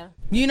 Yeah.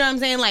 You know what I'm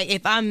saying? Like,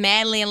 if I'm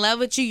madly in love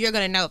with you, you're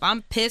going to know. If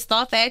I'm pissed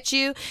off at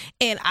you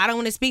and I don't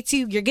want to speak to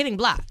you, you're getting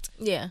blocked.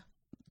 Yeah.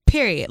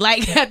 Period.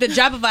 Like, at the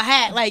drop of a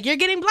hat, like, you're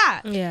getting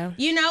blocked. Yeah.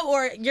 You know,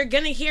 or you're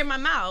going to hear my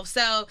mouth.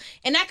 So,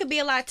 and that could be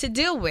a lot to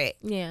deal with.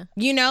 Yeah.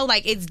 You know,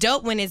 like, it's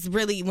dope when it's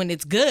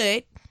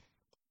good.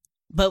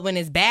 But when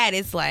it's bad,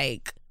 it's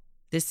like,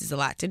 this is a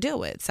lot to deal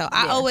with. So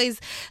I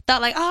always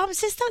thought, like, oh, I'm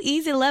just so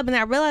easy to love. And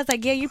I realized,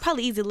 like, yeah, you're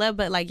probably easy to love,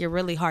 but, like, you're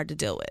really hard to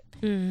deal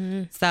with.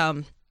 Mm-hmm.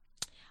 So,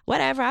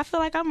 whatever. I feel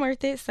like I'm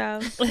worth it.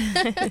 So,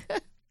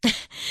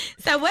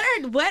 so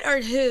what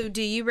or who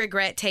do you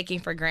regret taking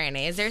for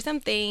granted? Is there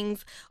some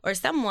things or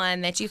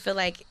someone that you feel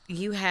like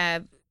you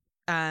have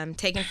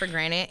taken for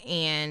granted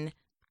and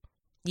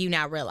you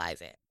now realize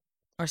it?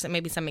 Or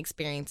maybe some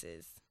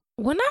experiences?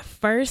 When I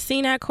first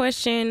seen that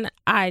question,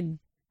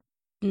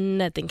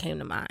 nothing came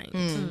to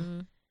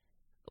mind.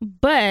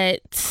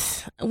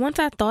 But once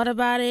I thought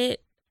about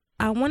it,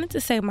 I wanted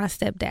to say my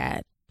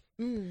stepdad.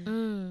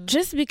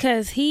 Just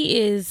because he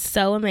is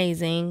so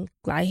amazing.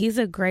 Like, he's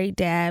a great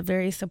dad,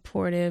 very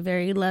supportive,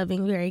 very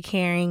loving, very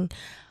caring.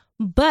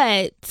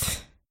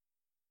 But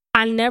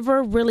I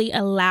never really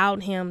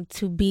allowed him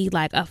to be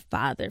like a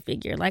father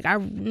figure. Like, I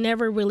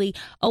never really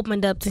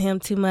opened up to him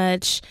too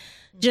much,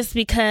 just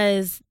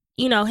because,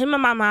 you know, him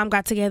and my mom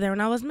got together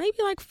when I was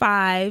maybe like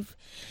 5.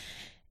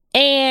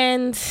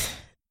 And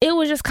it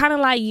was just kind of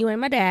like, you and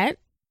my dad.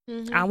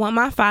 I want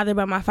my father,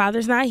 but my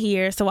father's not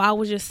here. So I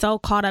was just so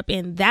caught up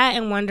in that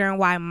and wondering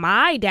why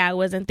my dad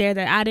wasn't there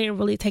that I didn't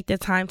really take the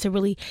time to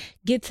really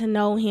get to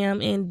know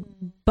him and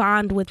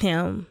bond with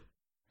him.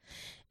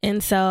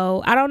 And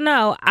so, I don't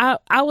know.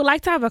 I would like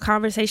to have a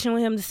conversation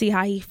with him to see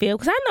how he feels,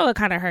 because I know it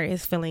kind of hurt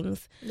his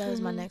feelings. That was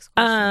my next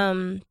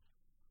question.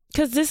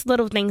 Because just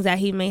little things that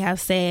he may have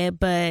said,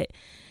 but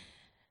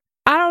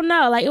I don't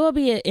know. Like, it would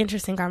be an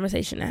interesting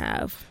conversation to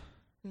have.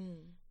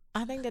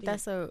 I think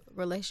that's a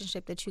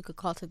relationship that you could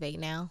cultivate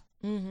now.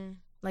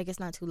 Like, it's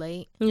not too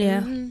late.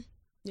 Yeah.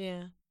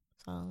 Yeah.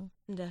 So,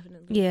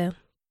 definitely. Yeah.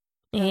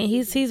 And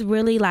he's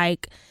really,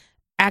 like,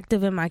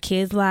 active in my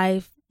kids'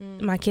 lives,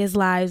 and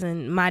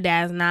my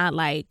dad's not.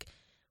 Like,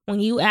 when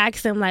you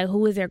ask them, like,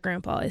 who is their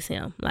grandpa, it's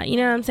him. Like, you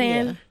know what I'm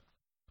saying?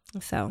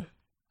 Yeah. So.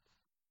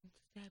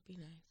 That'd be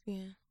nice.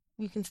 Yeah.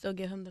 You can still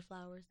give him the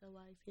flowers though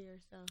while he's here.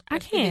 So I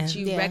can. That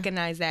you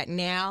recognize that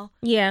now,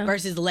 yeah,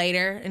 versus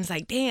later, and it's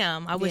like,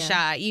 damn, I wish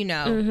I, you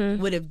know,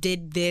 would have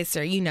did this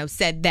or, you know,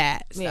 said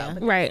that. So, yeah,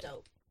 right.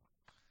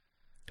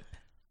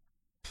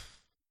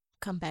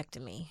 Come back to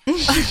me.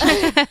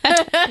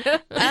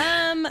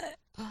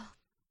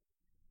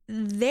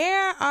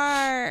 There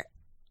are.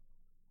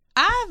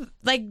 I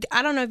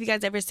don't know if you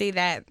guys ever see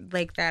that,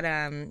 like,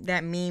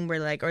 that meme where,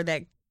 like, or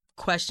that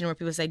question where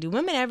people say, do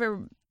women ever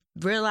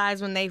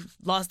realize when they've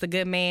lost a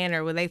good man,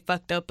 or when they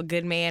fucked up a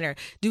good man, or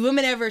do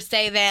women ever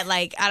say that?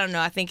 Like, I don't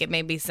know. I think it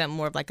may be something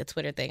more of like a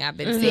Twitter thing. I've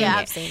been seeing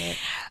I've seen it.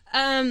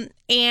 And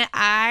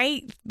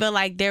I feel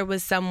like there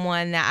was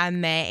someone that I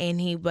met,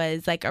 and he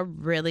was like a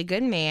really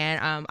good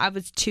man. I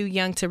was too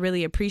young to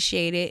really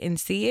appreciate it and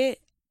see it.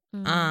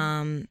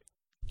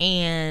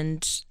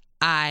 And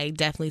I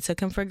definitely took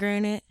him for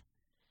granted.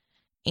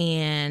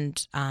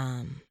 And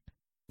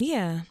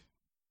yeah.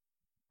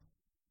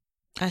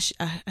 I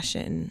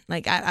shouldn't.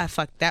 Like, I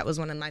fucked. That was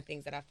one of my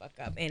things that I fuck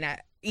up. And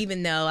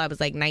even though I was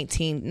like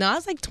 19, no, I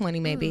was like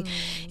 20 maybe.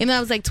 Even though I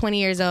was like 20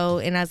 years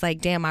old, and I was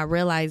like, damn, I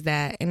realized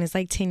that. And it's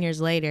like 10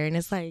 years later, and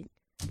it's like,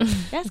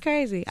 that's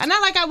crazy. I'm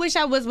not like I wish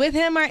I was with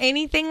him or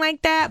anything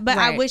like that, but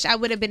I wish I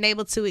would have been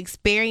able to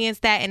experience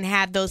that and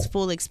have those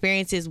full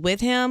experiences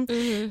with him,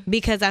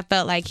 because I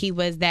felt like he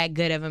was that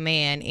good of a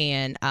man.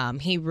 And I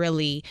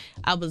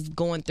was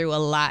going through a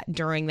lot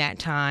during that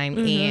time.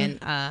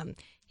 And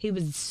He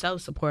was so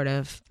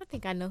supportive. I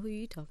think I know who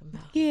you're talking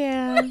about.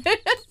 Yeah. And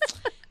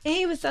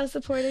he was so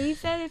supportive. He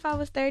said if I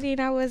was 30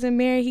 and I wasn't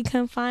married, he'd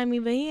come find me,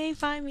 but he ain't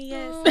find me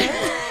yet. So.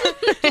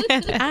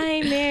 I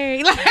ain't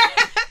married.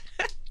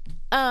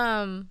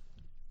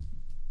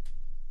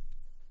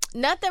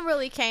 Nothing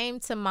really came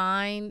to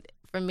mind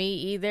for me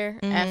either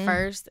at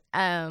first.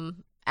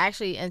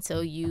 Actually,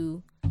 until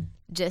you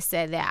just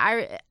said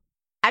that.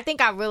 I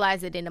think I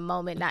realized it in a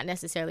moment, not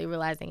necessarily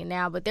realizing it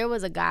now, but there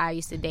was a guy I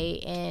used to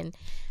date and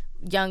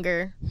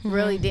younger,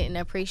 really didn't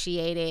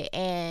appreciate it.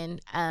 And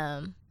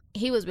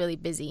he was really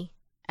busy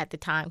at the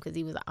time because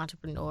he was an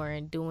entrepreneur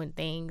and doing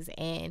things.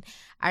 And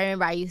I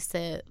remember I used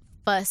to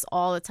fuss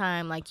all the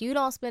time, like, you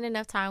don't spend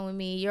enough time with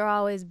me. You're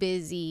always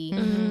busy,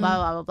 blah,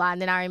 blah, blah, blah.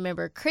 And then I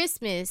remember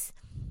Christmas,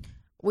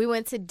 we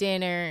went to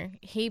dinner.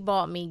 He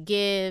bought me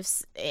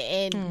gifts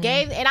and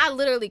and I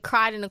literally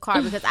cried in the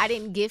car because I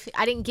didn't get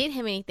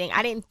him anything.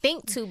 I didn't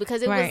think to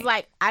because it was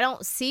like, I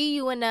don't see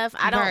you enough.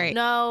 I don't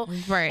know.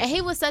 Right. And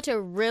he was such a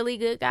really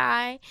good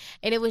guy.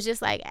 And it was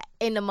just like,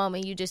 in the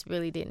moment, you just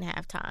really didn't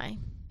have time.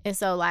 And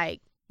so,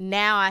 like,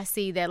 now I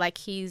see that, like,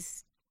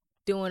 he's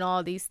doing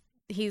all these,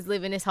 he's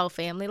living his whole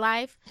family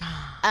life.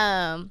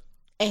 And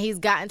he's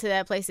gotten to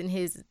that place in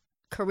his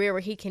career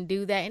where he can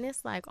do that. And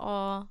it's like,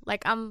 oh,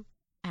 like, I'm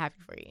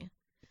happy for you.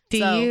 Do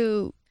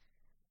you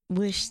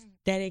wish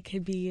that it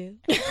could be you?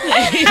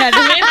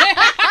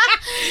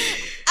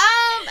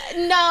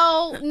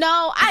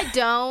 No, I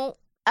don't.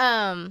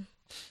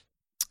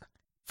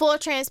 Full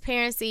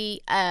transparency,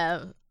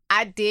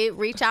 I did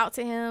reach out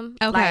to him.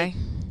 Okay. Like,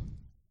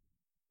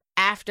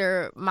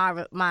 after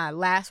my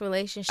last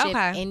relationship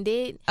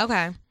ended.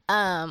 Okay.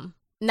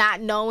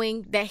 Not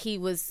knowing that he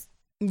was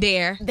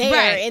there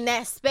in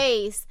that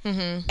space.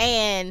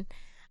 And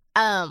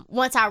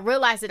once I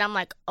realized it, I'm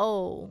like,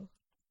 oh,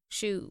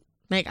 shoot.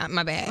 Like,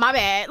 my bad.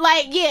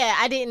 Like, yeah,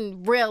 I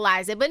didn't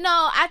realize it. But no,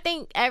 I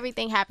think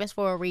everything happens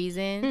for a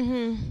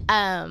reason.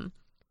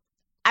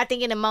 I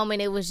think in the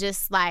moment it was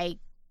just like,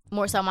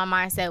 more so my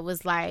mindset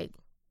was like,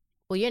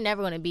 well, you're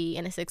never going to be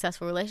in a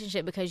successful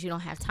relationship because you don't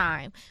have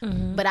time.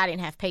 But I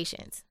didn't have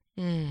patience.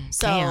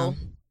 So, damn.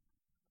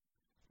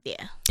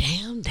 Yeah.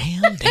 Damn.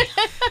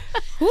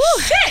 Woo.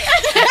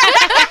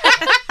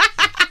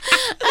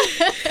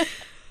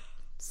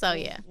 So,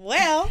 yeah.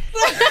 Well.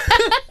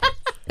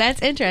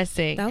 That's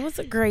interesting. That was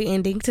a great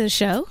ending to the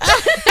show.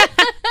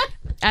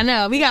 I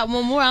know. We got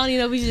one more. I don't even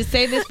know if we should just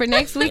save this for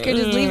next week or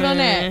just leave it on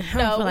that. I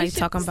don't feel like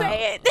talking about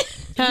it.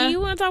 Huh? You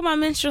want to talk about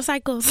menstrual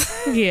cycles?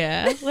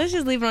 Yeah. Let's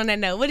just leave it on that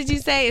note. What did you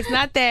say? It's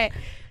not that.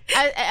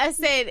 I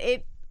said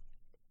it.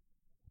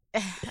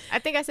 I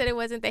think I said it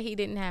wasn't that he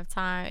didn't have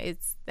time.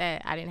 It's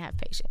that I didn't have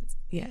patience.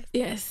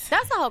 Yes.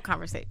 That's the whole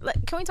conversation.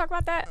 Like, can we talk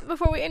about that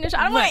before we end the show?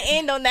 I don't want to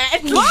end on that.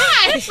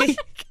 Why?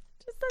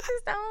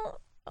 just don't.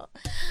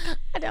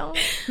 I don't.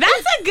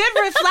 That's a good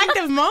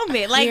reflective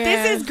moment. Like,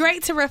 this is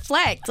great to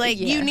reflect. Like,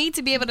 you need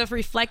to be able to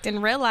reflect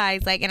and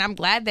realize, like, and I'm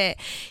glad that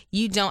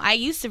you don't. I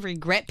used to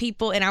regret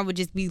people and I would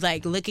just be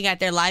like looking at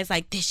their lives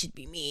like, this should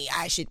be me.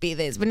 I should be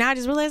this. But now I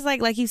just realize,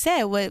 like you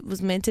said, what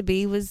was meant to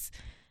be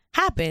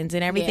happens,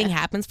 and everything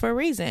happens for a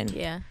reason.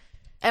 Yeah.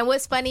 And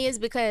what's funny is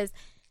because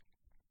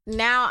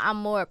now I'm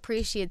more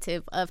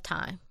appreciative of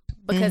time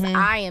because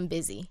I am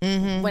busy.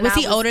 Was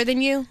he older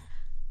than you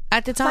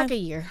at the time? Like a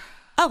year.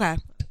 Okay.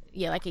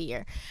 Yeah, like a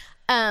year.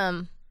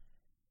 I'm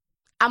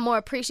more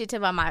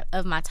appreciative of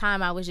my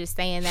time. I was just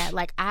saying that,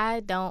 like,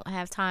 I don't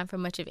have time for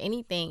much of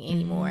anything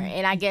anymore.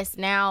 And I guess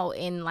now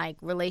in, like,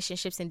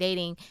 relationships and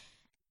dating,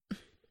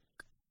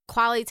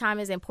 quality time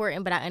is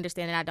important, but I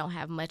understand that I don't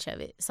have much of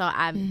it. So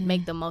I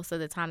make the most of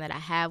the time that I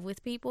have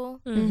with people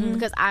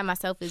because I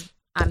myself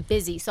I'm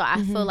busy. So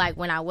I feel like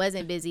when I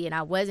wasn't busy and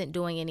I wasn't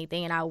doing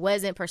anything and I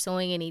wasn't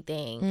pursuing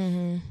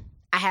anything,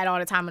 I had all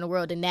the time in the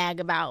world to nag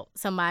about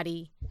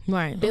somebody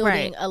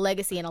building a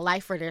legacy and a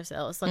life for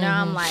themselves. So now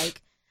I'm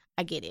like,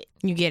 I get it.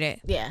 You get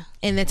it. Yeah.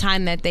 And the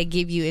time that they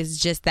give you is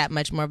just that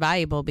much more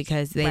valuable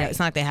because it's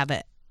not like they have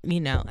a,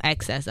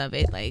 excess of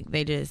it. Like,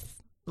 they just,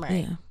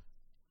 yeah.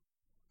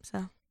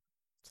 So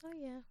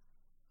yeah.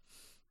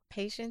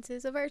 Patience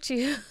is a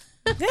virtue.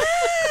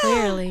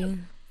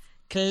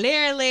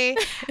 Clearly.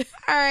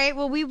 All right.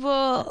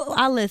 Well,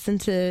 I'll listen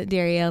to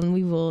Darielle and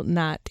we will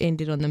not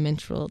end it on the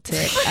menstrual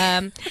tip.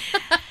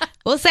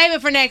 We'll save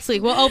it for next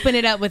week. We'll open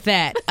it up with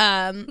that.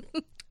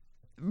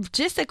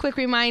 Just a quick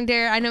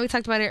reminder. I know we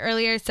talked about it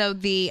earlier. So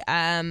the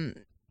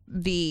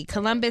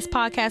Columbus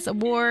Podcast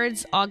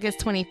Awards, August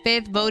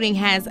 25th. Voting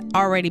has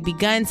already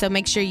begun, so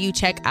make sure you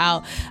check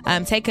out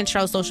Take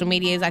Control social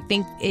medias. I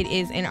think it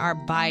is in our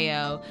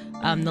bio,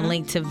 the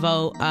link to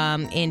vote.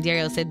 And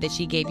Daryl said that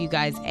she gave you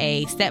guys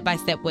a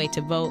step-by-step way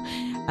to vote.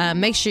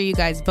 Make sure you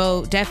guys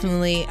vote.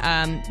 Definitely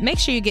make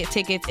sure you get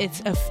tickets.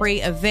 It's a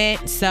free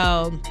event,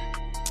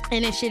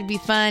 and it should be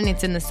fun.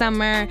 It's in the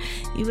summer.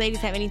 You ladies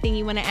have anything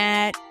you want to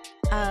add?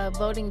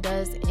 Voting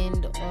does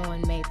end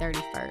on May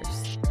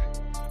 31st.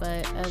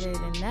 But other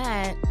than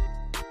that,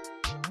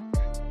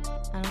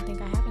 I don't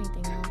think I have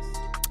anything else.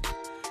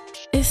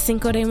 It's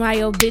Cinco de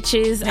Mayo,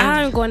 bitches.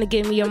 I'm going to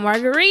get me a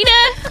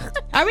margarita.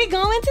 Are we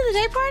going to the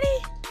day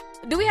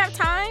party? Do we have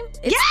time?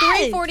 It's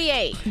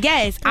 3:48.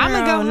 Yes. I'm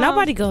going to go home.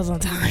 Nobody goes on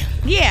time.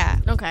 Yeah.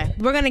 Okay.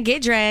 We're going to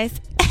get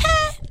dressed.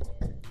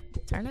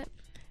 Turn it.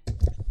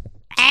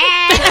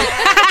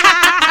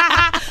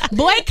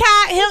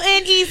 Boycott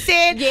Hilton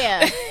Easton.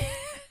 Yeah.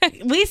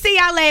 We see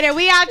y'all later.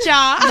 We out,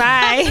 y'all.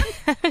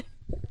 Bye.